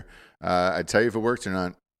of the year, I'd tell you if it works or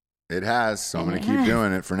not. It has, so I'm going to keep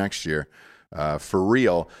doing it for next year, for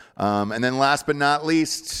real. And then last but not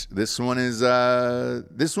least, this one's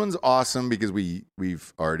awesome because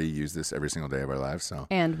we've already used this every single day of our lives. So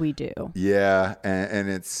And we do. yeah, and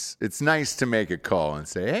it's nice to make a call and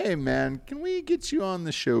say, hey man, can we get you on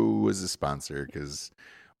the show as a sponsor? Because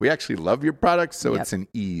we actually love your product, so Yep. it's an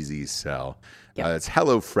easy sell. Yep. It's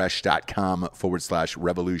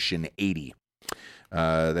HelloFresh.com/revolution80.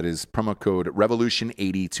 That is promo code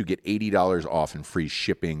revolution80 to get $80 off and free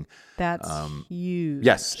shipping. That's huge.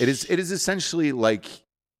 Yes, it is. It is essentially like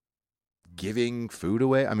giving food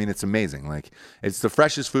away. I mean, it's amazing. Like it's the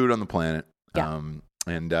freshest food on the planet. Yeah.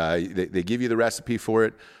 And they give you the recipe for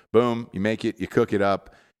it. Boom, you make it, you cook it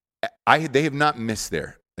up. They have not missed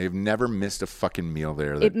there. They've never missed a fucking meal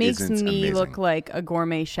there. It makes isn't me amazing. look like a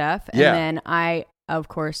gourmet chef. And Yeah. then I, of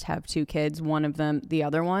course, have two kids. One of them, the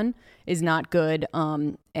other one, is not good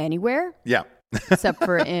anywhere. Yeah. Except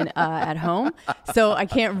for at home. So I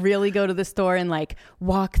can't really go to the store and like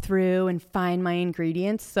walk through and find my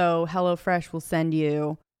ingredients. So HelloFresh will send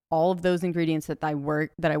you all of those ingredients that I was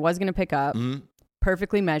going to pick up,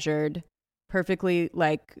 perfectly measured, perfectly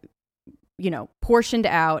portioned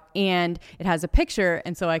out, and it has a picture,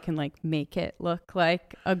 and so I can like make it look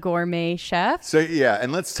like a gourmet chef. So yeah,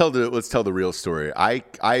 and let's tell the real story. I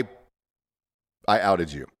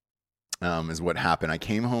outed you. Is what happened. I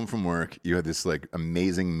came home from work. You had this like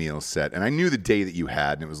amazing meal set, and I knew the day that you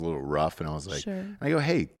had, and it was a little rough. And I was like, Sure. I go,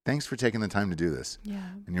 hey, thanks for taking the time to do this. Yeah.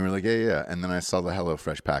 And you were like, yeah. And then I saw the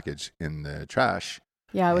HelloFresh package in the trash.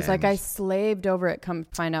 Yeah, I was like, And I slaved over it. Come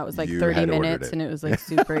find out it was like you 30 had ordered minutes it. and it was like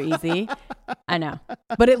super easy. I know.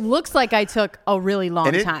 But it looks like I took a really long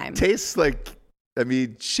And it time. tastes like, I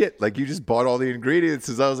mean, shit. Like you just bought all the ingredients.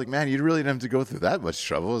 As I was like, man, you really didn't have to go through that much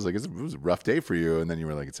trouble. I was like, it was a rough day for you. And then you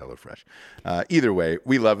were like, it's HelloFresh. Either way,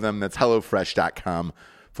 we love them. That's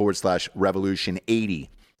HelloFresh.com/revolution80.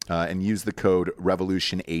 And use the code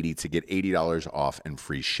revolution80 to get $80 off and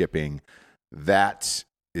free shipping. That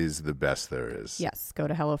is the best there is. Yes, go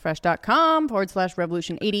to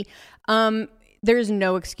HelloFresh.com/revolution80. There is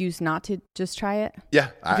no excuse not to just try it. Yeah.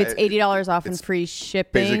 If it's $80 off and it's free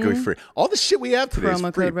shipping. basically free. All the shit we have today is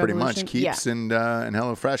Promo free, code pretty much. Revolution. Keeps and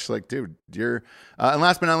HelloFresh. Like, dude, you're. And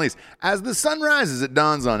last but not least, as the sun rises, it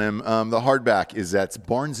dawns on him. The hardback is at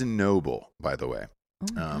Barnes and Noble. By the way, Oh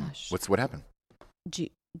my gosh. what happened?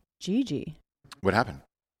 Gigi. What happened?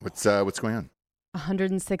 What's going on?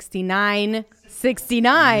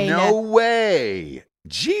 $169.69. No way.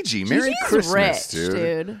 Gigi, Merry Gigi's Christmas, rich,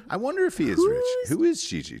 dude. I wonder if he is rich. Who is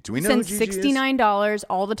Gigi? Do we know who Sends Gigi is? $69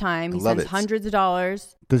 all the time. He I love sends it. hundreds of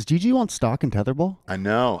dollars. Does Gigi want stock in Tetherball? I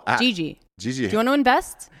know. Gigi, Gigi, do you want to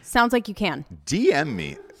invest? Sounds like you can. DM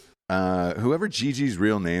me. Whoever Gigi's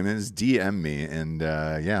real name is, DM me. And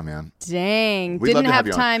yeah, man. Dang. We'd love Didn't to have have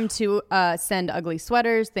you on. time to send ugly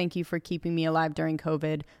sweaters. Thank you for keeping me alive during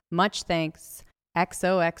COVID. Much thanks.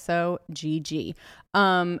 XOXO GG.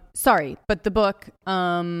 Sorry, but the book,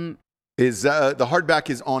 Is the hardback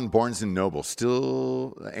is on Barnes and Noble.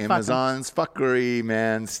 Still Amazon's fuckery,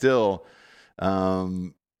 man. Still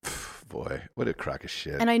boy, what a crock of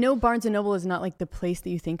shit. And I know Barnes & Noble is not like the place that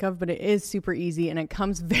you think of, but it is super easy and it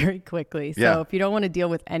comes very quickly. So if you don't want to deal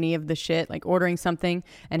with any of the shit, like ordering something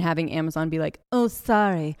and having Amazon be like, oh,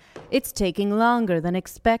 sorry, it's taking longer than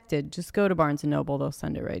expected, just go to Barnes & Noble. They'll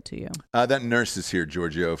send it right to you. That nurse is here,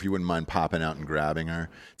 Giorgio, if you wouldn't mind popping out and grabbing her.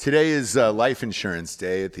 Today is life insurance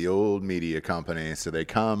day at the old media company. So they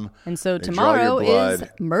come. And so they tomorrow is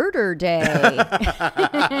murder day.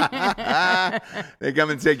 They come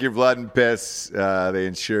and take your blood and piss. They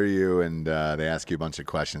insure you and they ask you a bunch of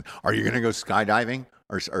questions. Are you going to go skydiving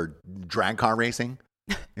or drag car racing?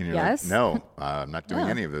 And you're yes. like, no, I'm not doing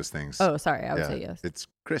any of those things. Oh, sorry. I would say yes. It's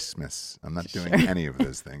Christmas. I'm not doing any of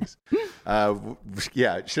those things.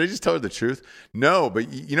 Yeah. Should I just tell her the truth? No,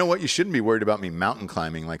 but you know what? You shouldn't be worried about me mountain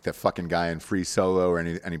climbing like that fucking guy in Free Solo or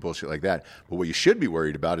any bullshit like that. But what you should be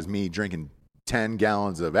worried about is me drinking 10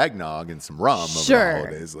 gallons of eggnog and some rum over the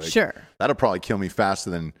holidays. Like, that'll probably kill me faster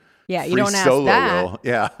than you Free don't ask Solo that. will.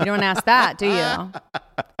 Yeah. You don't ask that, do you?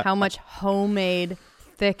 How much homemade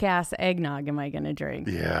thick ass eggnog am I going to drink?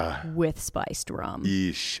 Yeah. With spiced rum.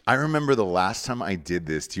 Yeesh. I remember the last time I did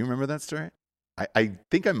this. Do you remember that story? I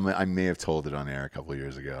think I may have told it on air a couple of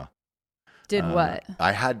years ago. Did what?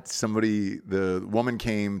 I had somebody, the woman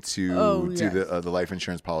came to do the life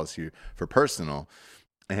insurance policy for personal,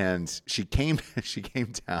 and she came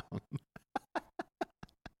down.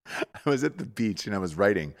 I was at the beach and I was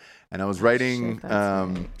writing. And I was writing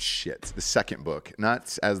the second book,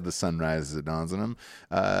 not As the Sun Rises, It Dawns on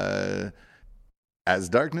Him. As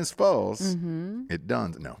Darkness Falls, It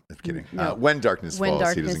Dawns. No, I'm kidding. No. When Darkness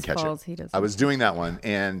Falls, He Doesn't Catch It. I was doing that one,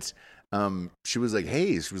 and she was like,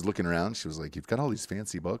 hey, she was looking around. She was like, you've got all these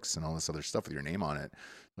fancy books and all this other stuff with your name on it.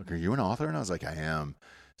 Like, are you an author? And I was like, I am.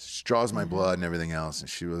 She draws my blood and everything else. And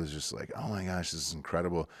she was just like, oh my gosh, this is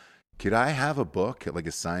incredible. Could I have a book, like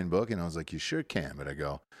a signed book? And I was like, you sure can. But I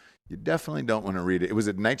go, you definitely don't want to read it. It was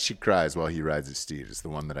At Night She Cries While He Rides His Steed. It's the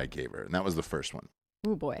one that I gave her. And that was the first one.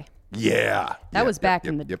 Oh, boy. Yeah. That was back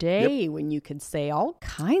in the day when you could say all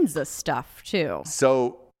kinds of stuff, too.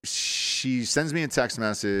 So she sends me a text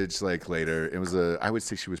message like later. It was I would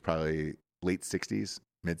say she was probably late 60s,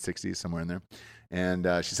 mid 60s, somewhere in there. And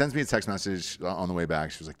she sends me a text message on the way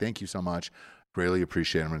back. She was like, thank you so much. Greatly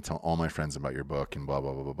appreciate it. I'm going to tell all my friends about your book and blah,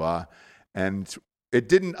 blah, blah, blah, blah. And it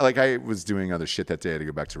didn't, like, I was doing other shit that day to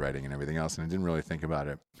go back to writing and everything else, and I didn't really think about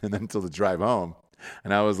it. And then until the drive home,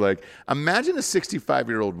 and I was like, imagine a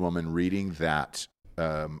 65-year-old woman reading that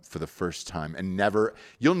for the first time, and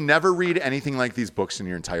you'll never read anything like these books in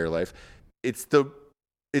your entire life. It's the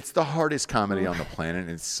hardest comedy on the planet,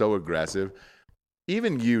 and it's so aggressive.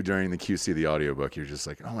 Even you, during the QC of the audiobook, you're just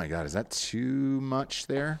like, oh my God, is that too much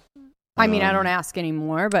there? I mean, I don't ask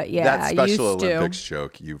anymore, but yeah, that Special used Olympics to.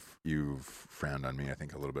 joke, you've frowned on me, I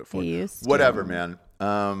think, a little bit for. Whatever, man.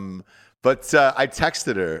 But I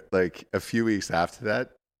texted her like a few weeks after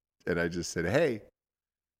that, and I just said, "Hey,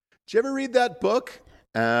 did you ever read that book?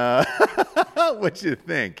 What'd you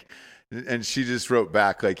think?" And she just wrote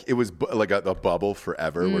back like it was like a bubble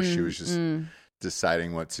forever, where she was just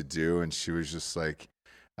deciding what to do, and she was just like,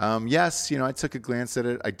 yes, I took a glance at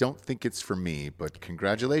it. I don't think it's for me, but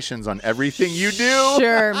congratulations on everything you do.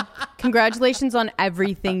 Sure. Congratulations on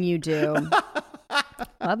everything you do.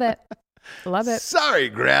 Love it. Love it. Sorry,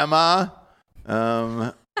 Grandma.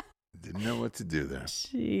 Didn't know what to do there.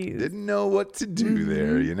 Jeez. Didn't know what to do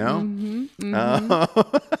there,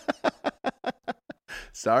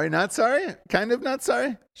 Sorry, not sorry? Kind of not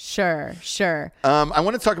sorry? Sure. I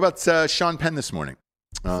want to talk about Sean Penn this morning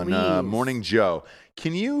on Morning Joe.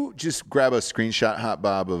 Can you just grab a screenshot, Hot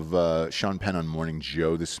Bob, of Sean Penn on Morning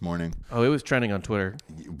Joe this morning? Oh, it was trending on Twitter.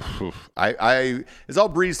 I'll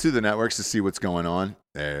breeze through the networks to see what's going on.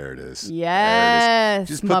 There it is. Yes,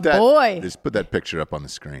 just my boy. Just put that picture up on the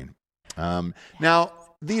screen. Now,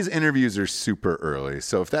 these interviews are super early.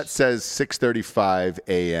 So if that says 6:35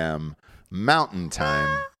 a.m. Mountain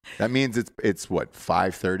Time, that means it's what,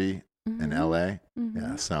 5:30 in L.A.?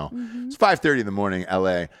 Yeah, so it's 5:30 in the morning,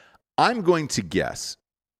 L.A. I'm going to guess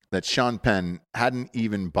that Sean Penn hadn't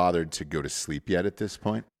even bothered to go to sleep yet at this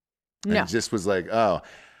point. And No. just was like, oh,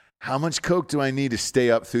 how much coke do I need to stay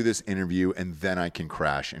up through this interview and then I can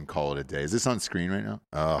crash and call it a day? Is this on screen right now?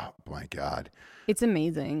 Oh, my God. It's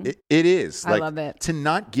amazing. It is. I love it. To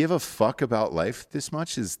not give a fuck about life this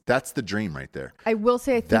much that's the dream right there. I will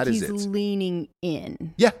say I That think is he's it. leaning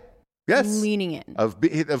in. Yeah. Yes. Leaning in.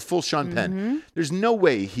 Of full Sean Penn. There's no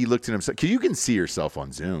way he looked at himself. 'Cause you can see yourself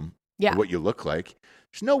on Zoom. Yeah. What you look like.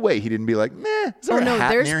 There's no way he didn't be like, meh, is there a hat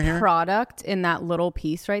there's near here? product in that little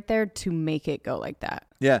piece right there to make it go like that.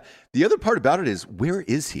 Yeah. The other part about it is, where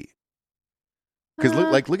is he? Because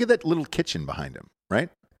look at that little kitchen behind him, right?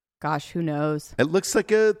 Gosh, who knows? It looks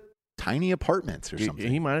like a tiny apartment or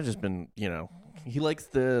something. He might have just been, he likes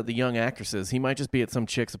the young actresses. He might just be at some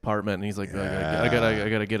chick's apartment, and he's like, I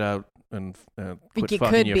gotta get out and quit It fucking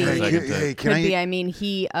could you be. for a second. Hey, Could be. I mean,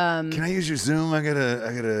 he. Can I use your Zoom? I got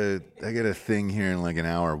a thing here in like an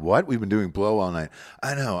hour. What? We've been doing blow all night.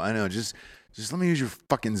 I know. Just let me use your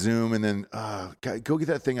fucking Zoom, and then go get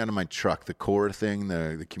that thing out of my truck, the core thing,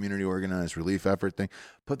 the community organized relief effort thing.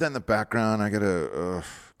 Put that in the background. I gotta.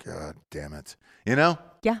 God damn it.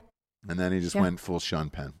 Yeah. And then he just went full Sean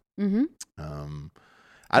Penn. Mm-hmm.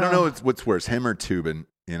 I don't know what's worse, him or Tubin.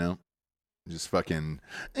 Just fucking.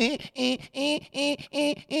 I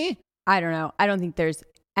don't know. I don't think there's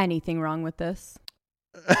anything wrong with this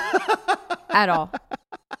at all.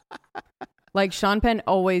 Like Sean Penn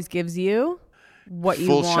always gives you what you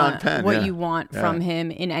Full want, Sean Penn, you want from him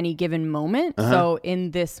in any given moment. So in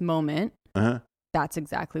this moment, that's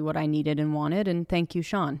exactly what I needed and wanted. And thank you,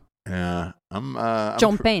 Sean. Yeah, I'm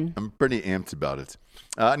John Penn. I'm pretty amped about it.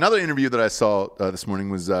 Another interview that I saw this morning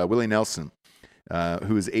was Willie Nelson,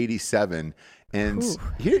 who is 87, and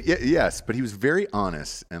yes, but he was very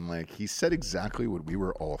honest and like he said exactly what we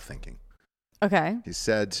were all thinking. Okay. He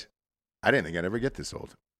said, "I didn't think I'd ever get this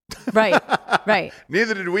old." Right.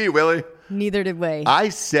 Neither did we, Willie. Neither did we. I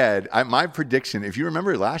said, my prediction, if you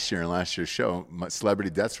remember last year in last year's show, my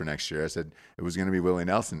celebrity deaths for next year, I said it was going to be Willie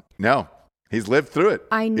Nelson. No. He's lived through it.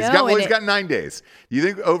 I know. He's got 9 days. Do you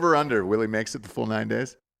think over under Willie makes it the full 9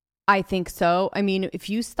 days? I think so. I mean, if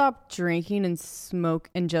you stop drinking and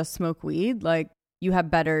just smoke weed, like you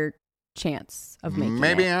have better chance of making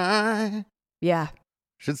Maybe it. I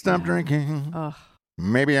should stop drinking. Ugh.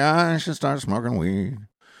 Maybe I should start smoking weed.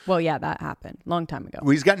 Well, yeah, that happened long time ago. Well,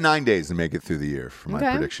 he's got 9 days to make it through the year for my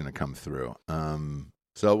Okay. prediction to come through.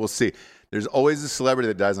 So we'll see. There's always a celebrity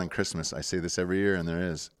that dies on Christmas. I say this every year, and there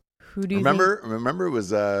is. Who do you Remember, it was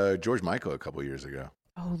George Michael a couple years ago.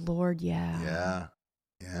 Oh, Lord, yeah.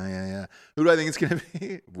 Yeah. Who do I think it's going to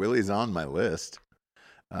be? Willie's on my list.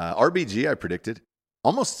 RBG, I predicted.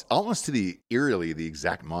 Almost to the eerily the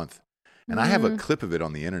exact month. And I have a clip of it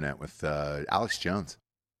on the internet with Alex Jones.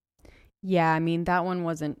 Yeah, I mean, that one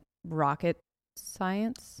wasn't rocket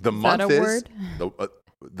science. The Is month that a is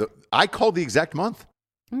word? I called the exact month.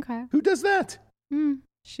 Okay. Who does that?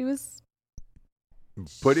 She was.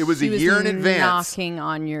 But it was a year in advance. Knocking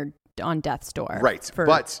on death's door. Right.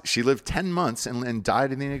 But she lived 10 months and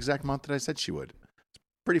died in the exact month that I said she would. It's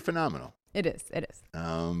pretty phenomenal. It is.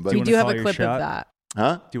 But We do have a clip of that.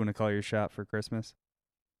 Huh? Do you want to call your shot for Christmas?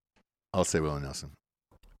 I'll say Willie Nelson.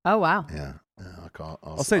 Oh, wow. Yeah.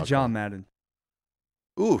 I'll say John Madden.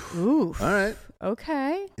 Oof. Oof. All right.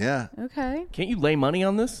 Okay. Yeah. Okay. Can't you lay money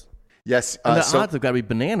on this? Yes. And the odds have got to be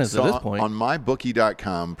bananas at this point. On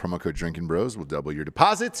mybookie.com, promo code Drinking Bros will double your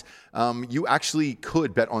deposit. You actually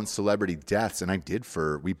could bet on celebrity deaths, and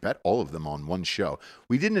we bet all of them on one show.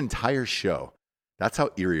 We did an entire show. That's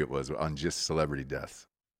how eerie it was on just celebrity deaths.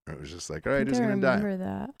 It was just like, all right, who's going to die? I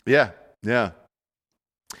remember that. Yeah.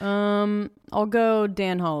 I'll go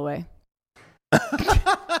Dan Holloway.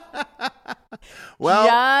 Well,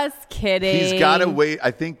 just kidding. He's got to wait.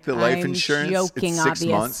 I think the life I'm insurance joking, it's 6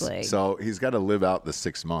 months, obviously. so he's got to live out the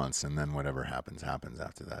 6 months, and then whatever happens after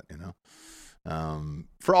that.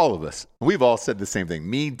 For all of us, we've all said the same thing.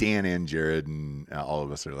 Me, Dan, and Jared, and all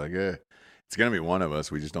of us are like, it's gonna be one of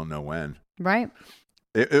us. We just don't know when. Right.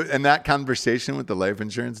 And that conversation with the life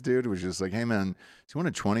insurance dude was just like, hey, man, do you want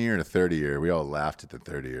a 20 year and a 30 year? We all laughed at the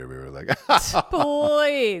 30 year. We were like,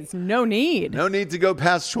 boys, no need. No need to go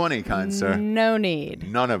past 20, kind sir. No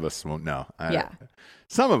need. None of us will. No. Yeah.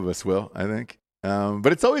 Some of us will, I think. But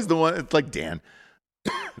it's always the one. It's like Dan.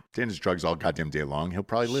 Dan does drugs all goddamn day long. He'll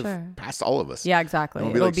probably live past all of us. Yeah, exactly.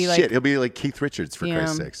 And we'll be like, shit. He'll be like Keith Richards, for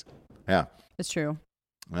Christ's sakes. Yeah. It's true.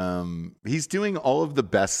 He's doing all of the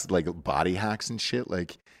best like body hacks and shit.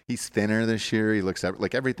 Like he's thinner this year. He looks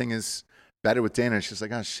like everything is better with Dan. And it's just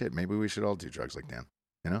like, oh shit, maybe we should all do drugs like Dan.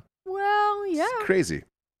 You know? Well, yeah. It's crazy.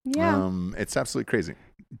 Yeah. It's absolutely crazy.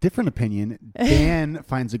 Different opinion. Dan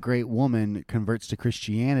finds a great woman, converts to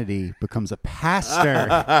Christianity, becomes a pastor.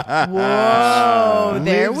 Whoa,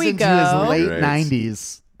 there lives we into go. his late Great.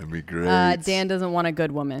 90s. That'd be great. Dan doesn't want a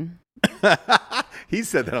good woman. He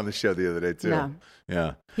said that on the show the other day too. No.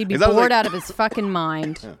 Yeah. He'd be 'Cause I was bored like- out of his fucking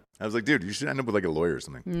mind. I was like, dude, you should end up with like a lawyer or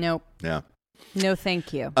something. Nope. Yeah. No,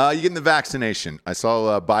 thank you. You getting the vaccination? I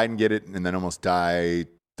saw Biden get it and then almost die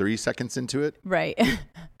 3 seconds into it. Right.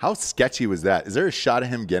 How sketchy was that? Is there a shot of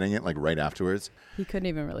him getting it like right afterwards? He couldn't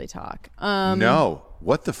even really talk. No.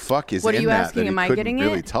 What the fuck is What are in you that asking? that he Am I couldn't getting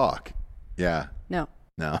really it? talk? Yeah. No.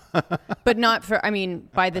 No. But not for,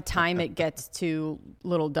 by the time it gets to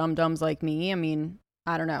little dum-dums like me,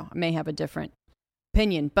 I don't know. I may have a different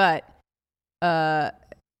opinion, but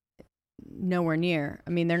nowhere near. I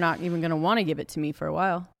mean, they're not even going to want to give it to me for a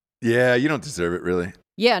while. Yeah, you don't deserve it, really.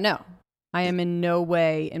 Yeah, no. I am in no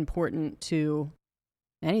way important to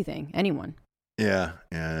anyone. Yeah.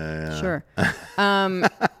 Sure.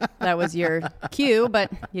 That was your cue,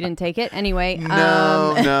 but you didn't take it. Anyway.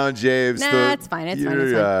 No, James. It's fine. It's fine.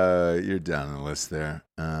 You're down on the list there.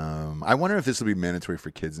 I wonder if this will be mandatory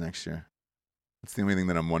for kids next year. That's the only thing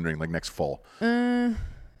that I'm wondering, like next fall.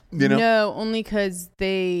 No, only because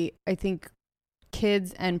I think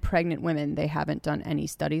kids and pregnant women, they haven't done any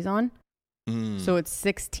studies on. So it's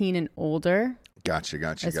 16 and older. Gotcha.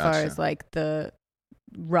 As far as like the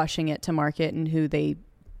rushing it to market and who they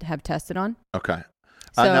have tested on. Okay.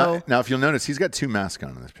 So now, if you'll notice, he's got 2 masks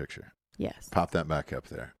on in this picture. Yes. Pop that back up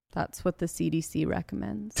there. That's what the CDC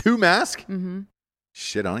recommends. 2 masks? Mm-hmm.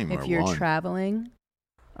 Shit, I don't even wear If you're one. traveling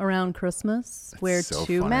around Christmas, wear so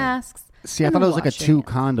 2 funny. masks. See, I thought it was like a Washing 2 it.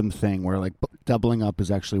 condom thing where like doubling up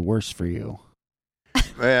is actually worse for you.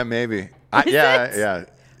 Yeah, maybe. Is yeah, it? yeah.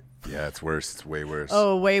 Yeah, it's worse. It's way worse.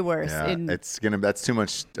 Oh, way worse. Yeah, that's too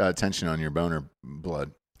much tension on your boner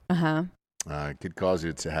blood. Uh-huh. It could cause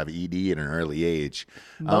you to have ED at an early age.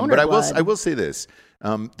 Boner but I blood. will say this: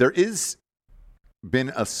 there is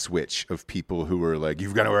been a switch of people who are like,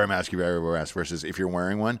 "You've got to wear a mask. You've got to wear a mask." Versus if you're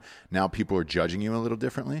wearing one, now people are judging you a little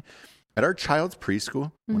differently. At our child's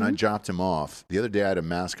preschool, when I dropped him off the other day, I had a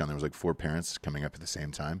mask on. There was like 4 parents coming up at the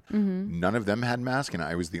same time. None of them had masks, and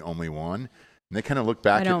I was the only one. And they kind of looked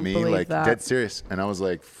back I at don't me believe like that. dead serious, and I was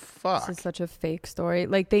like, "Fuck." This is such a fake story.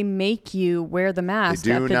 Like they make you wear the They mask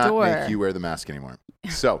do at the not door. make you wear the mask anymore.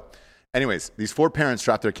 So, anyways, these 4 parents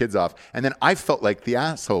dropped their kids off, and then I felt like the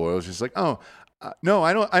asshole. I was just like, "Oh, no,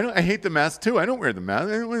 I don't. I hate the mask too. I don't wear the mask."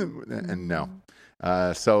 And no.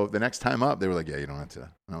 So the next time up, they were like, "Yeah, you don't have to."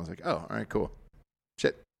 And I was like, "Oh, all right, cool."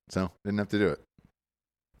 Shit. So didn't have to do it.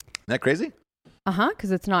 Isn't that crazy?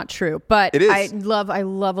 Because it's not true. But It is. I love a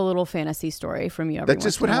little fantasy story from you every That's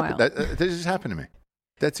just once what in a happened. while. That just happened to me.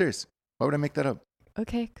 That's serious. Why would I make that up?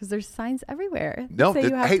 Okay, because there's signs everywhere. No, Say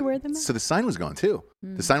you have to wear them. so the sign was gone too.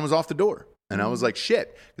 The sign was off the door. And I was like,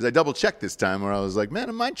 shit. Because I double checked this time where I was like, man,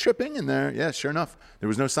 am I tripping? And there, yeah, sure enough, there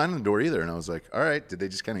was no sign on the door either. And I was like, all right, did they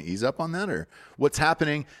just kind of ease up on that? Or what's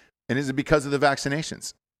happening? And is it because of the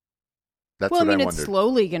vaccinations? That's Well, I what mean, I it's wondered.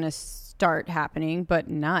 slowly going to start happening, but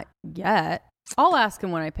not yet. I'll ask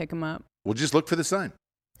him when I pick him up. Well, just look for the sign.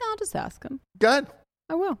 I'll just ask him. Go ahead.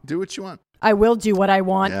 I will. Do what you want. I will do what I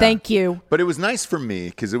want. Yeah. Thank you. But it was nice for me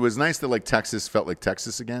because it was nice that like Texas felt like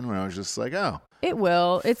Texas again when I was just like, oh, It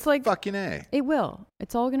will. It's like, fucking A. it will.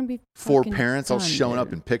 It's all going to be 4 fucking parents all done, showing up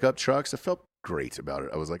dude. in pickup trucks. I felt great about it.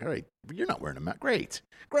 I was like, all right, you're not wearing a mask.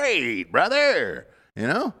 Great, brother. You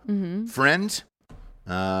know, friend.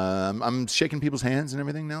 I'm shaking people's hands and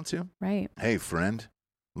everything now too. Right. Hey, friend,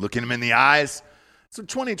 looking them in the eyes. So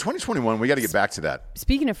 2021, we got to get back to that.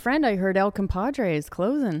 Speaking of friend, I heard El Compadre is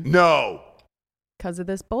closing No. because of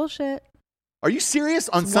this bullshit. Are you serious?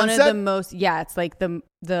 On It's one Sunset? of the most, it's like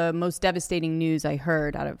the most devastating news I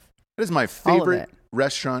heard out of, That is my all of favorite it.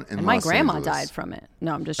 restaurant in and my Los grandma Angeles. died from it.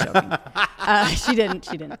 No, I'm just joking. She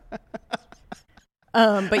didn't.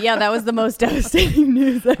 But yeah, that was the most devastating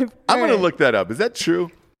news I've heard. I'm going to look that up. Is that true?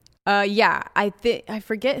 Yeah, I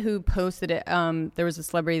forget who posted it. There was a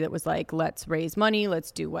celebrity that was like, "Let's raise money.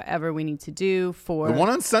 Let's do whatever we need to do for The one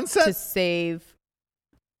on to Sunset? save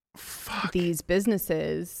Fuck. these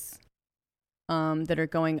businesses that are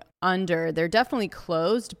going under. They're definitely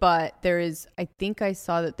closed, but there is. I think I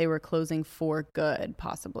saw that they were closing for good,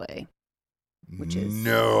 possibly, which is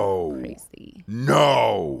no. crazy.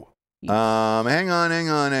 No. Yeah. Hang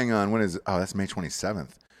on. When is it? Oh, that's May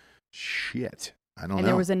 27th. Shit. I don't And know.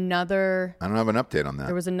 there was another. I don't have an update on that.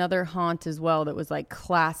 There was another haunt as well that was like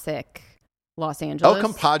classic Los Angeles. El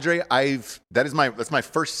Compadre, that's my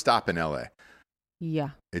first stop in LA. Yeah,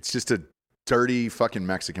 It's just a dirty fucking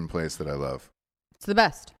Mexican place that I love. it's the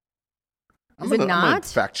best. I'm Is it gonna not?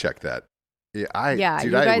 fact check that. Yeah, Yeah,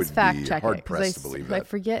 dude, you I guys would fact be check it hard pressed to believe I that.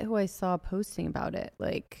 forget who I saw posting about it.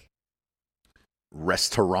 Like,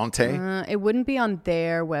 Restaurante? it wouldn't be on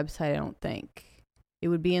their website, I don't think. It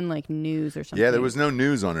would be in like news or something. Yeah, there was no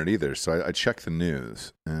news on it either, so I checked the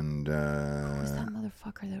news, and Who was that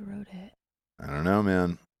motherfucker that wrote it? I don't know,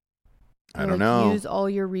 man. I They're don't like, know. Use all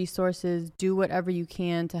your resources. Do whatever you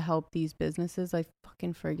can to help these businesses. I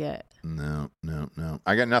fucking forget. No.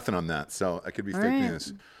 I got nothing on that, so it could be All fake right.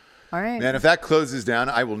 news. All right. Man, if that closes down,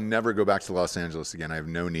 I will never go back to Los Angeles again. I have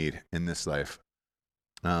no need in this life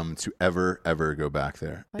to ever go back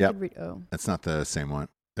there. I Yep, could read. Oh, that's not the same one.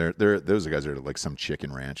 Those guys are like some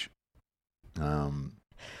chicken ranch.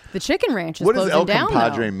 The chicken ranch is What does closing El down,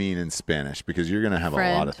 Compadre though, mean in Spanish? Because you're going to have a lot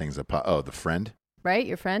Friend. of things. The friend? right?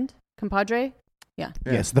 Your friend, compadre. Yeah.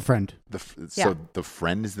 Yes, the friend. So the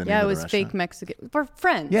friend is the name Yeah, of it the was restaurant? fake Mexican. We're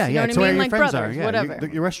friends. Yeah, you yeah. know It's what I where mean? your Like friends brothers, are. Yeah, whatever.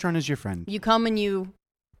 your restaurant is your friend. You come and you,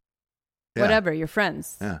 Yeah. whatever. You're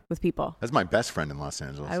friends Yeah. with people. That's my best friend in Los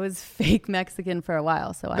Angeles. I was fake Mexican for a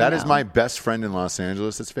while, so That I is know. my best friend in Los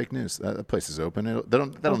Angeles. That's fake news. That place is open.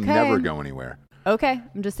 That'll Okay. never go anywhere. Okay,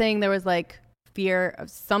 I'm just saying there was like fear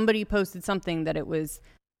of somebody posted something that it was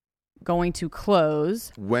going to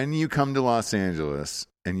close. When you come to Los Angeles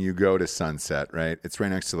and you go to Sunset, right? It's right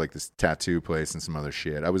next to like this tattoo place and some other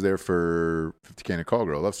shit. I was there for 50 Candid Call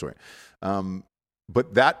Girl, Love Story.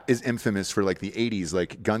 But that is infamous for like the 80s.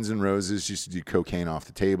 Like Guns N' Roses used to do cocaine off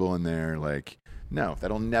the table in there. Like, no,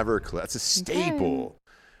 that'll never close. That's a staple.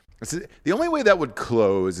 The only way that would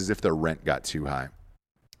close is if the rent got too high.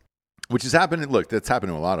 Which has happened. Look, that's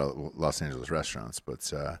happened to a lot of Los Angeles restaurants.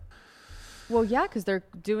 But Well, yeah, because they're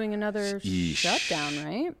doing another Yeesh. shutdown,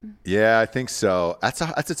 right? yeah, I think so. That's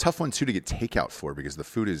a tough one too to get takeout for because the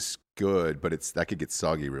food is good, but that could get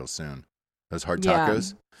soggy real soon. Those hard Yeah.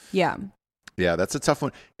 tacos. Yeah. Yeah, that's a tough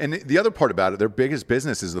one. And the other part about it, their biggest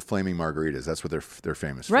business is the flaming margaritas. That's what they're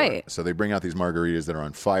famous for. Right. So they bring out these margaritas that are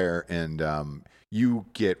on fire, and you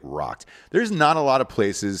get rocked. There's not a lot of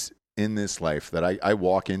places in this life that I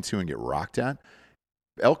walk into and get rocked at.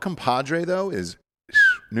 El Compadre, though, is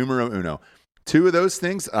numero uno. Two of those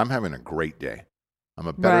things, I'm having a great day. I'm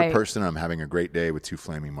a better Right. person. I'm having a great day with 2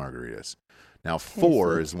 flaming margaritas. Now,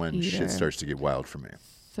 4 so is when eater. shit starts to get wild for me.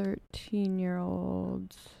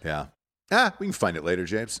 13-year-olds. Yeah. We can find it later,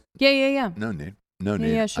 James. Yeah. No need. No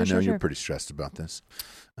need. Yeah, sure, I know sure, you're sure. pretty stressed about this.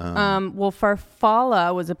 Well,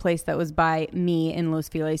 Farfalla was a place that was by me in Los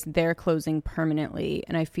Feliz. They're closing permanently,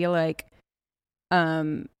 and I feel like,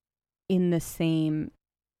 in the same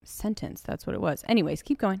sentence, that's what it was. Anyways,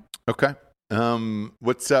 keep going. Okay.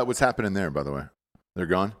 What's happening there, by the way? They're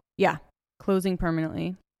gone? Yeah, closing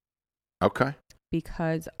permanently Okay.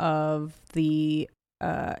 because of the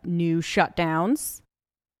new shutdowns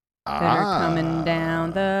that are coming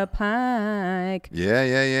down the pike.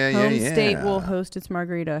 Yeah. Home State will host its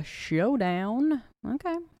margarita showdown.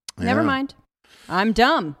 Okay. Never Yeah. mind. I'm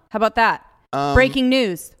dumb. How about that? Breaking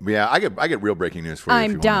news. Yeah, I get real breaking news for you. if I'm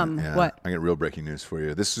you want dumb. it. Yeah, What? I get real breaking news for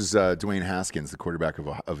you. This is Dwayne Haskins, the quarterback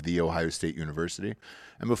of the Ohio State University.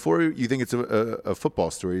 And before you think it's a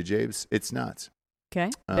football story, James, it's not.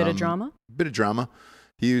 Okay. Bit of drama. Bit of drama.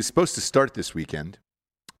 He was supposed to start this weekend.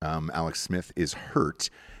 Alex Smith is hurt.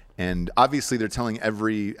 And obviously they're telling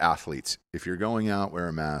every athlete, if you're going out, wear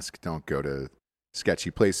a mask. Don't go to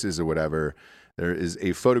sketchy places or whatever. There is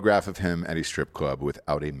a photograph of him at a strip club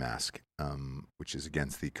without a mask, which is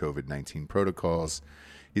against the COVID-19 protocols.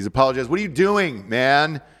 He's apologized. What are you doing,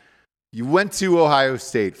 man? You went to Ohio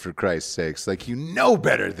State, for Christ's sakes. Like, you know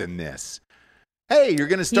better than this. Hey, you're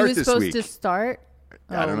going to start he was this supposed week. to start.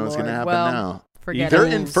 I don't know what's going to Lord. happen Well, now. Forget They're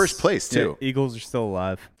it. in first place, too. Yeah, Eagles are still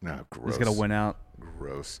alive. No, gross. He's gonna win out.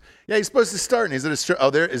 Gross. Yeah, he's supposed to start, and he's at a strip. Oh,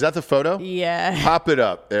 there is that the photo? Yeah. Pop it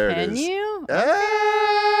up. There it Can is. you?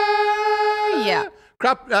 Ah! Yeah.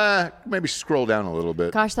 Crop. Maybe scroll down a little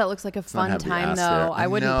bit. Gosh, that looks like a not fun have the time, ass though. there. I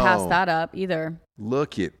wouldn't No. pass that up either.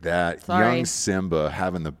 Look at that. Sorry. Young Simba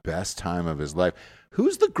having the best time of his life.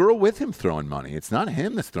 Who's the girl with him throwing money? It's not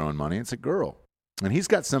him that's throwing money. It's a girl. And he's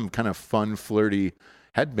got some kind of fun, flirty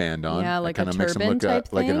headband on. Yeah, that like a kinda makes him turban look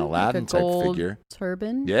type like an thing? Aladdin like a gold type figure.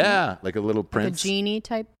 turban. Yeah, like a little Like a prince. genie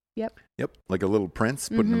type. Yep. Yep, like a little prince,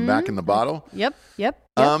 putting him back in the bottle. Yep.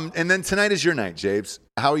 And then tonight is your night, Jabes.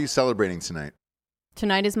 How are you celebrating tonight?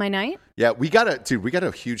 Tonight is my night. Yeah, we got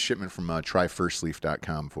a huge shipment from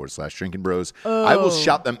tryfirstleaf.com/drinking bros. I will Oh.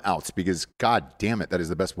 shout them out because god damn it, that is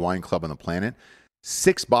the best wine club on the planet.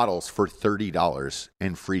 6 bottles for $30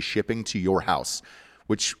 and free shipping to your house,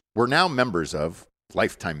 which we're now members of,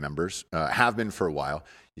 lifetime members, have been for a while.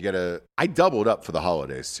 I doubled up for the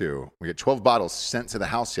holidays too. We got 12 bottles sent to the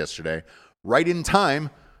house yesterday, right in time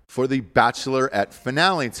for the Bachelorette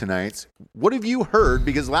finale tonight. What have you heard?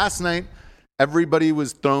 Because last night, everybody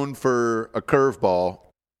was thrown for a curveball.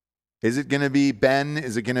 Is it going to be Ben?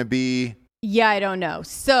 Is it going to be... Yeah, I don't know.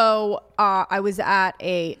 So I was at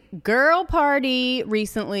a girl party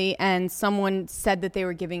recently, and someone said that they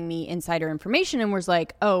were giving me insider information and was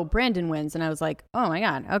like, "Oh, Brandon wins," and I was like, "Oh my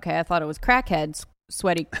god, okay." I thought it was crackheads,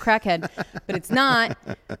 sweaty crackhead, but it's not.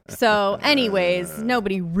 So, anyways,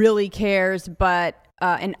 nobody really cares, but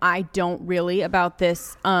and I don't really about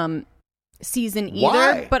this season either.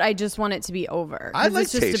 Why? But I just want it to be over. I 'Cause like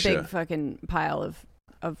it's just a Tayshia. big fucking pile of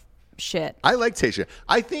shit. I like Tayshia.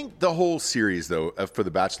 I think the whole series, though, for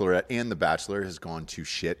The Bachelorette and The Bachelor has gone to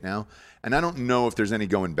shit now. And I don't know if there's any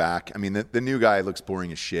going back. I mean, the new guy looks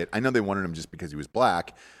boring as shit. I know they wanted him just because he was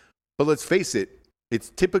black. But let's face it, it's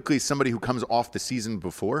typically somebody who comes off the season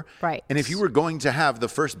before. Right. And if you were going to have the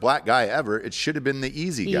first black guy ever, it should have been the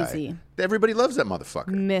easy guy. Everybody loves that motherfucker.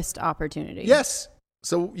 Missed opportunity. Yes.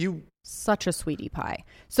 So you... Such a sweetie pie.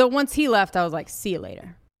 So once he left, I was like, see you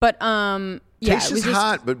later. But yeah, Tayshia's it was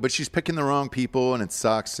hot, but she's picking the wrong people, and it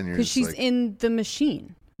sucks. And you're because just she's like, in the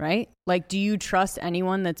machine, right? Like, do you trust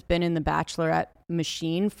anyone that's been in the Bachelorette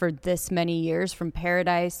machine for this many years, from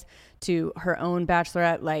Paradise to her own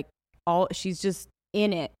Bachelorette? Like, she's just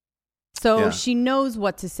in it. So she knows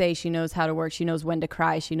what to say. She knows how to work. She knows when to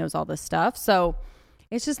cry. She knows all this stuff. So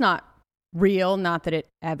it's just not real. Not that it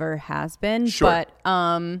ever has been. Sure.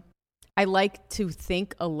 But I like to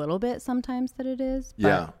think a little bit sometimes that it is.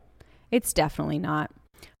 But it's definitely not.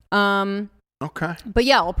 Okay. But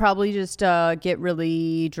yeah, I'll probably just get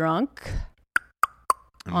really drunk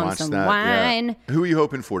And on watch some that, wine. Yeah. Who are you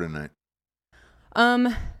hoping for tonight?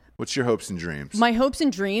 What's your hopes and dreams? My hopes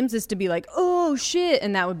and dreams is to be like, oh shit,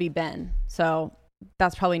 and that would be Ben. So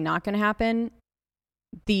that's probably not going to happen.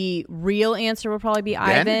 The real answer will probably be Ben?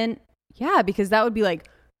 Ivan. Yeah, because that would be like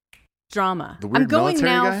drama. The weird I'm going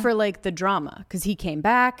military now guy? for like the drama because he came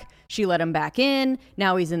back. She let him back in.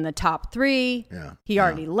 Now he's in the top 3. Yeah. He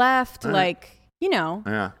already left. All right. Like, you know,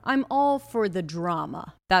 Yeah. I'm all for the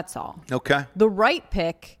drama. That's all. Okay. The right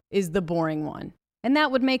pick is the boring one. And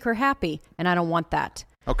that would make her happy. And I don't want that.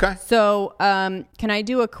 Okay. So can I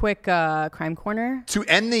do a quick crime corner? To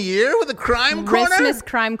end the year with a crime corner? Christmas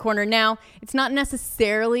crime corner. Now, it's not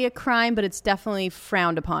necessarily a crime, but it's definitely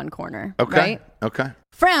frowned upon corner. Okay. Right? Okay.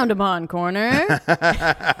 Frowned upon corner.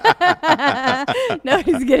 No,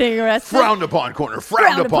 he's getting arrested. Frowned upon corner.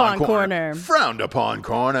 Frowned upon corner. corner. Frowned upon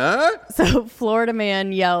corner. So Florida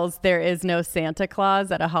man yells there is no Santa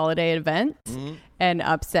Claus at a holiday event and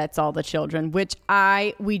upsets all the children, which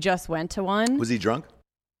we just went to one. Was he drunk?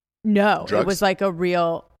 No, Drugs? it was like a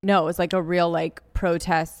real like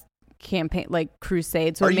protest campaign, like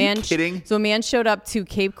crusade. So Are a man you kidding? So a man showed up to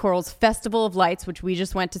Cape Coral's Festival of Lights, which we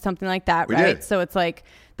just went to something like that, We right? did. So it's like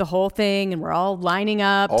the whole thing, and we're all lining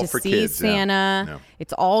up All to for see kids, yeah. Santa. Yeah.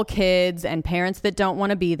 It's all kids and parents that don't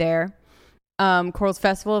want to be there. Coral's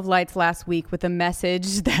Festival of Lights last week with a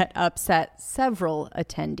message that upset several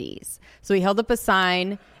attendees. So he held up a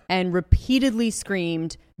sign and repeatedly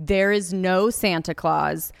screamed, "There is no Santa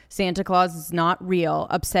Claus. Santa Claus is not real,"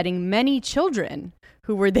 upsetting many children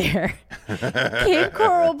who were there. Cape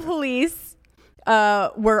Coral police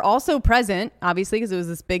were also present, obviously, because it was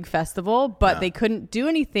this big festival, but they couldn't do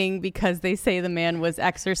anything because they say the man was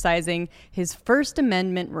exercising his First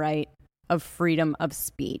Amendment right of freedom of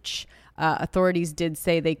speech. Authorities did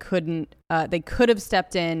say they could have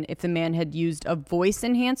stepped in if the man had used a voice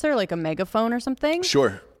enhancer, like a megaphone or something.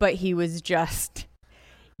 Sure. But he was just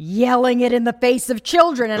yelling it in the face of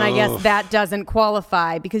children. And I guess that doesn't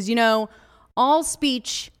qualify because, you know, all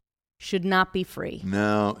speech should not be free.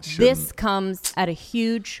 No, it shouldn't. This comes at a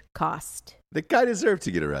huge cost. The guy deserved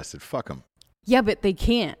to get arrested. Fuck him. Yeah, but they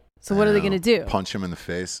can't. So what are they going to do? Punch him in the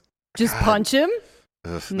face. Just punch him?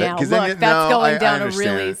 Ugh, Now, 'cause then look, that's going down a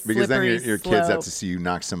understand really it, because then slippery your kids have slope. to see you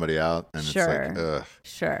knock somebody out, and Sure. it's like, ugh.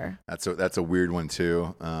 Sure. That's a weird one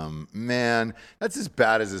too. Man, that's as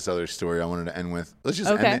bad as this other story I wanted to end with. Let's just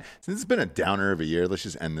Okay. end it. Since it's been a downer of a year, let's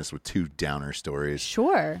just end this with 2 downer stories.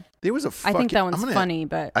 Sure. There was a I fucking, think that one's I'm gonna- funny,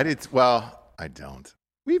 but I did. Well, I don't.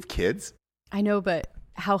 We have kids. I know, but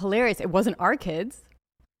how hilarious. It wasn't our kids.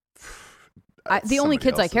 It's The only somebody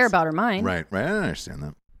kids I care else's. about are mine. Right. I understand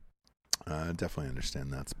that. Definitely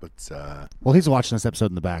understand that. But Well, he's watching this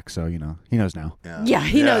episode in the back, so, you know, he knows now. Yeah,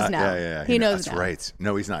 he knows now. Yeah. He knows That's now. right.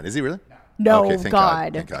 No, he's not. Is he really? No, Okay, thank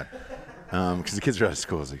God. Thank God. Because the kids are out of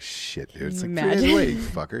school. It's like, shit, dude. It's like 3 Imagine. days late,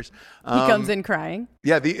 fuckers. He comes in crying.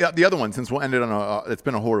 Yeah, the other one, since we'll end it on it's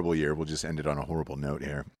been a horrible year, we'll just end it on a horrible note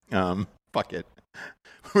here. Fuck it.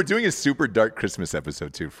 We're doing a super dark Christmas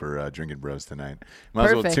episode, too, for Drinking Bros tonight. Might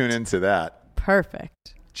as well Perfect. tune into that.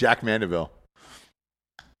 Perfect. Jack Mandeville.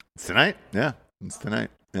 It's tonight? Yeah, it's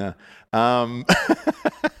tonight. Yeah.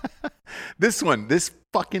 This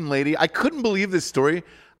fucking lady, I couldn't believe this story.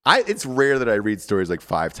 It's rare that I read stories like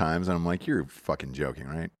 5 times, and I'm like, you're fucking joking,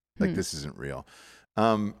 right? Like, this isn't real.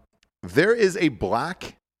 There is a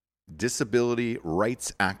black disability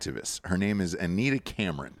rights activist. Her name is Anita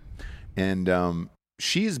Cameron. And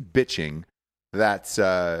she's bitching that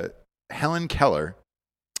Helen Keller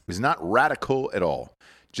is not radical at all.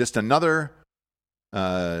 Just another,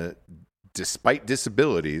 despite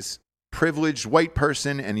disabilities, privileged white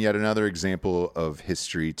person, and yet another example of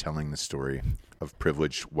history telling the story of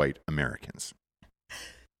privileged white Americans.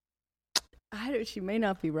 She may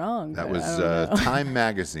not be wrong. That but was I don't know. Time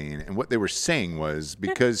magazine, and what they were saying was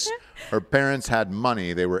because her parents had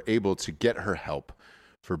money, they were able to get her help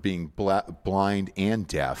for being blind and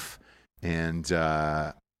deaf. And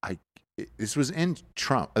this was in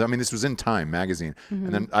Trump. I mean, this was in Time magazine,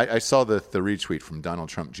 and then I saw the retweet from Donald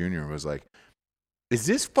Trump Jr. and was like, "Is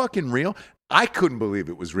this fucking real?" I couldn't believe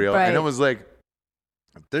it was real, and it was like,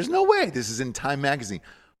 "There's no way this is in Time magazine."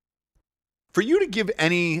 For you to give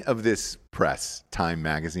any of this press, Time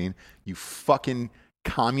magazine, you fucking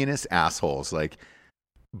communist assholes. Like,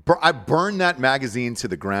 I burn that magazine to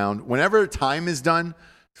the ground. Whenever Time is done,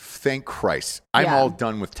 thank Christ. I'm all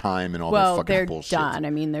done with Time and all that fucking they're bullshit. done. I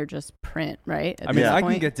mean, they're just print, right? I mean, I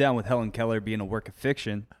can get down with Helen Keller being a work of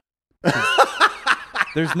fiction.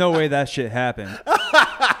 There's no way that shit happened.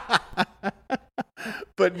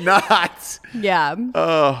 But not. Yeah.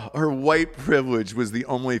 Her white privilege was the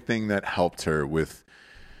only thing that helped her with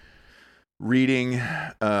reading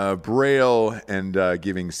Braille and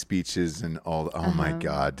giving speeches and all. Oh my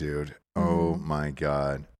God, dude. Oh my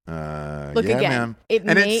God. Look again. Man.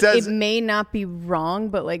 It may not be wrong,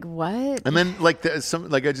 but like what? And then like I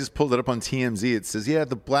just pulled it up on TMZ. It says,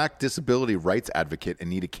 the Black disability rights advocate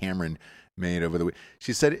Anita Cameron made over the week.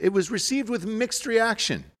 She said it was received with mixed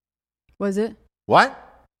reaction. Was it? What?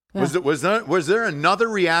 Yeah. Was there another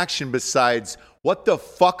reaction besides what the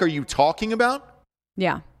fuck are you talking about?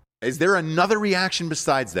 Yeah. Is there another reaction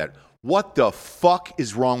besides that? What the fuck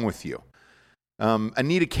is wrong with you?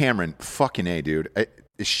 Anita Cameron, fucking A, dude.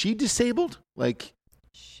 Is she disabled? Like,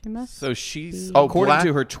 she must. So she's, be. according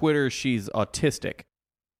to her Twitter, she's autistic.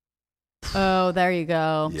 Oh, there you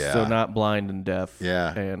go. Yeah. So not blind and deaf.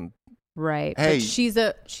 Yeah. And Right. Hey.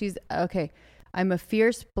 But she's okay. I'm a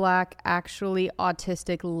fierce Black, actually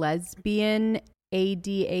autistic lesbian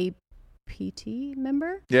ADAPT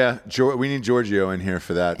member. Yeah, we need Giorgio in here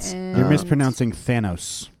for that. You're mispronouncing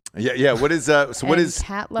Thanos. Yeah. What is so? What And is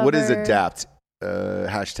cat what is lover. adapt?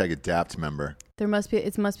 Hashtag adapt member. There must be.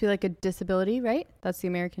 It must be like a disability, right? That's the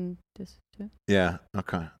American Yeah.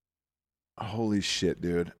 Okay. Holy shit,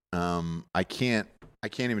 dude. I can't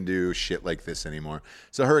even do shit like this anymore.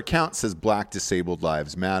 So her account says Black Disabled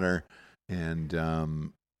Lives Matter, and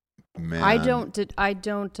man, I don't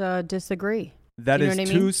disagree. That You know is what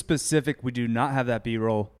I too mean? specific. We do not have that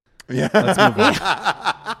B-roll. Yeah. Let's move on.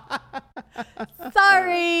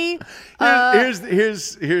 Sorry.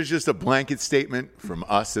 Here's just a blanket statement from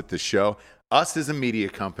us at the show. Us as a media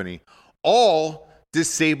company, all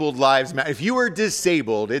disabled lives matter. If you are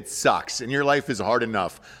disabled, it sucks and your life is hard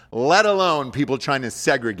enough, let alone people trying to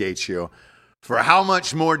segregate you for how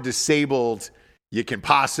much more disabled you can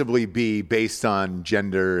possibly be based on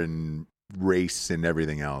gender and race and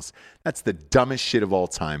everything else. That's the dumbest shit of all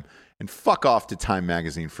time. And fuck off to Time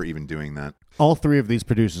Magazine for even doing that. All three of these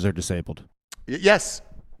producers are disabled. Yes,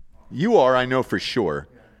 you are. I know for sure.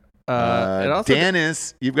 and also Dan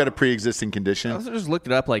is. You've got a pre-existing condition. I also just looked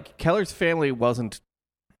it up. Like Keller's family wasn't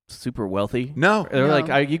super wealthy. No. They're No.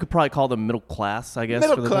 like you could probably call them middle class, I guess.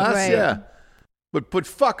 Middle for the class, Right. yeah. But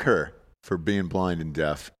fuck her for being blind and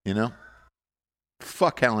deaf, you know?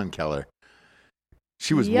 Fuck Helen Keller.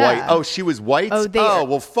 She was Yeah. white. Oh, she was white? Oh,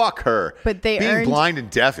 well, fuck her. But they being earned. blind and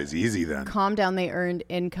deaf is easy then. Calm down. They earned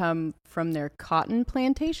income from their cotton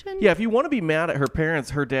plantation. Yeah, if you want to be mad at her parents,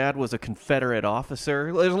 her dad was a Confederate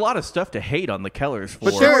officer. There's a lot of stuff to hate on the Kellers for.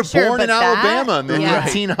 But they were Sure, born but in that- Alabama in the yeah.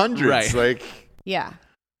 1800s. Right. Like, Yeah.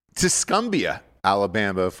 Tuscumbia,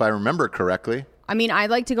 Alabama, if I remember correctly. I mean, I'd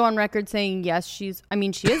like to go on record saying yes. She is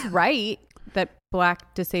right that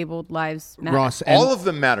Black disabled lives matter. Ross, and All of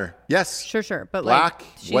them matter. Yes. Sure. But Black, like,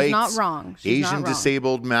 she's white, not wrong. She's Asian not wrong.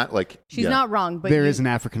 disabled, She's not wrong. But there is an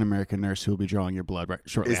African American nurse who will be drawing your blood right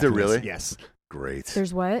shortly. Is there after this. really? Yes. Great.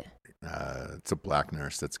 There's what? It's a black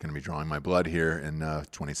nurse that's going to be drawing my blood here in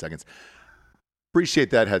 20 seconds. Appreciate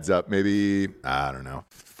that heads up. Maybe, I don't know,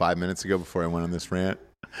 5 minutes ago before I went on this rant.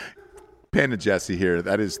 Panda Jesse here.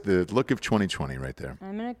 That is the look of 2020 right there.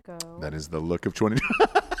 I'm gonna go. That is the look of 2020.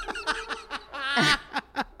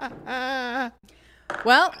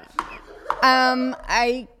 Well,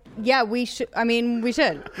 we should. I mean, we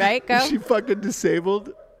should, right? Go. Is she fucking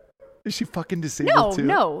disabled? Is she fucking disabled too?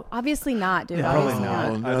 No, obviously not, dude. Probably Obviously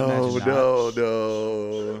not. not. I'd imagine not.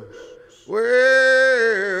 No.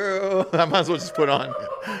 Well, I might as well just put on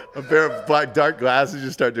a pair of black dark glasses and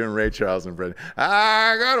just start doing Ray Charles and Freddie.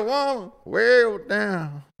 I got a woman well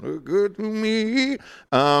down, look good to me.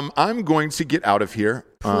 I'm going to get out of here.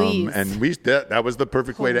 Please. And that was the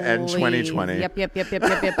perfect way to end 2020. Yep.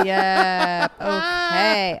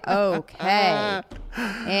 Okay.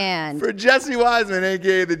 And for Jesse Wiseman,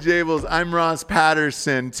 a.k.a. the Jables, I'm Ross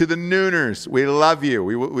Patterson. To the Nooners, we love you.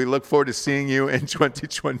 We look forward to seeing you in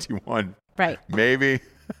 2021. Right. Maybe.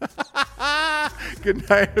 Good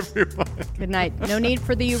night, everyone. Good night. No need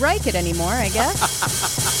for the You Like It anymore, I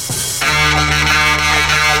guess.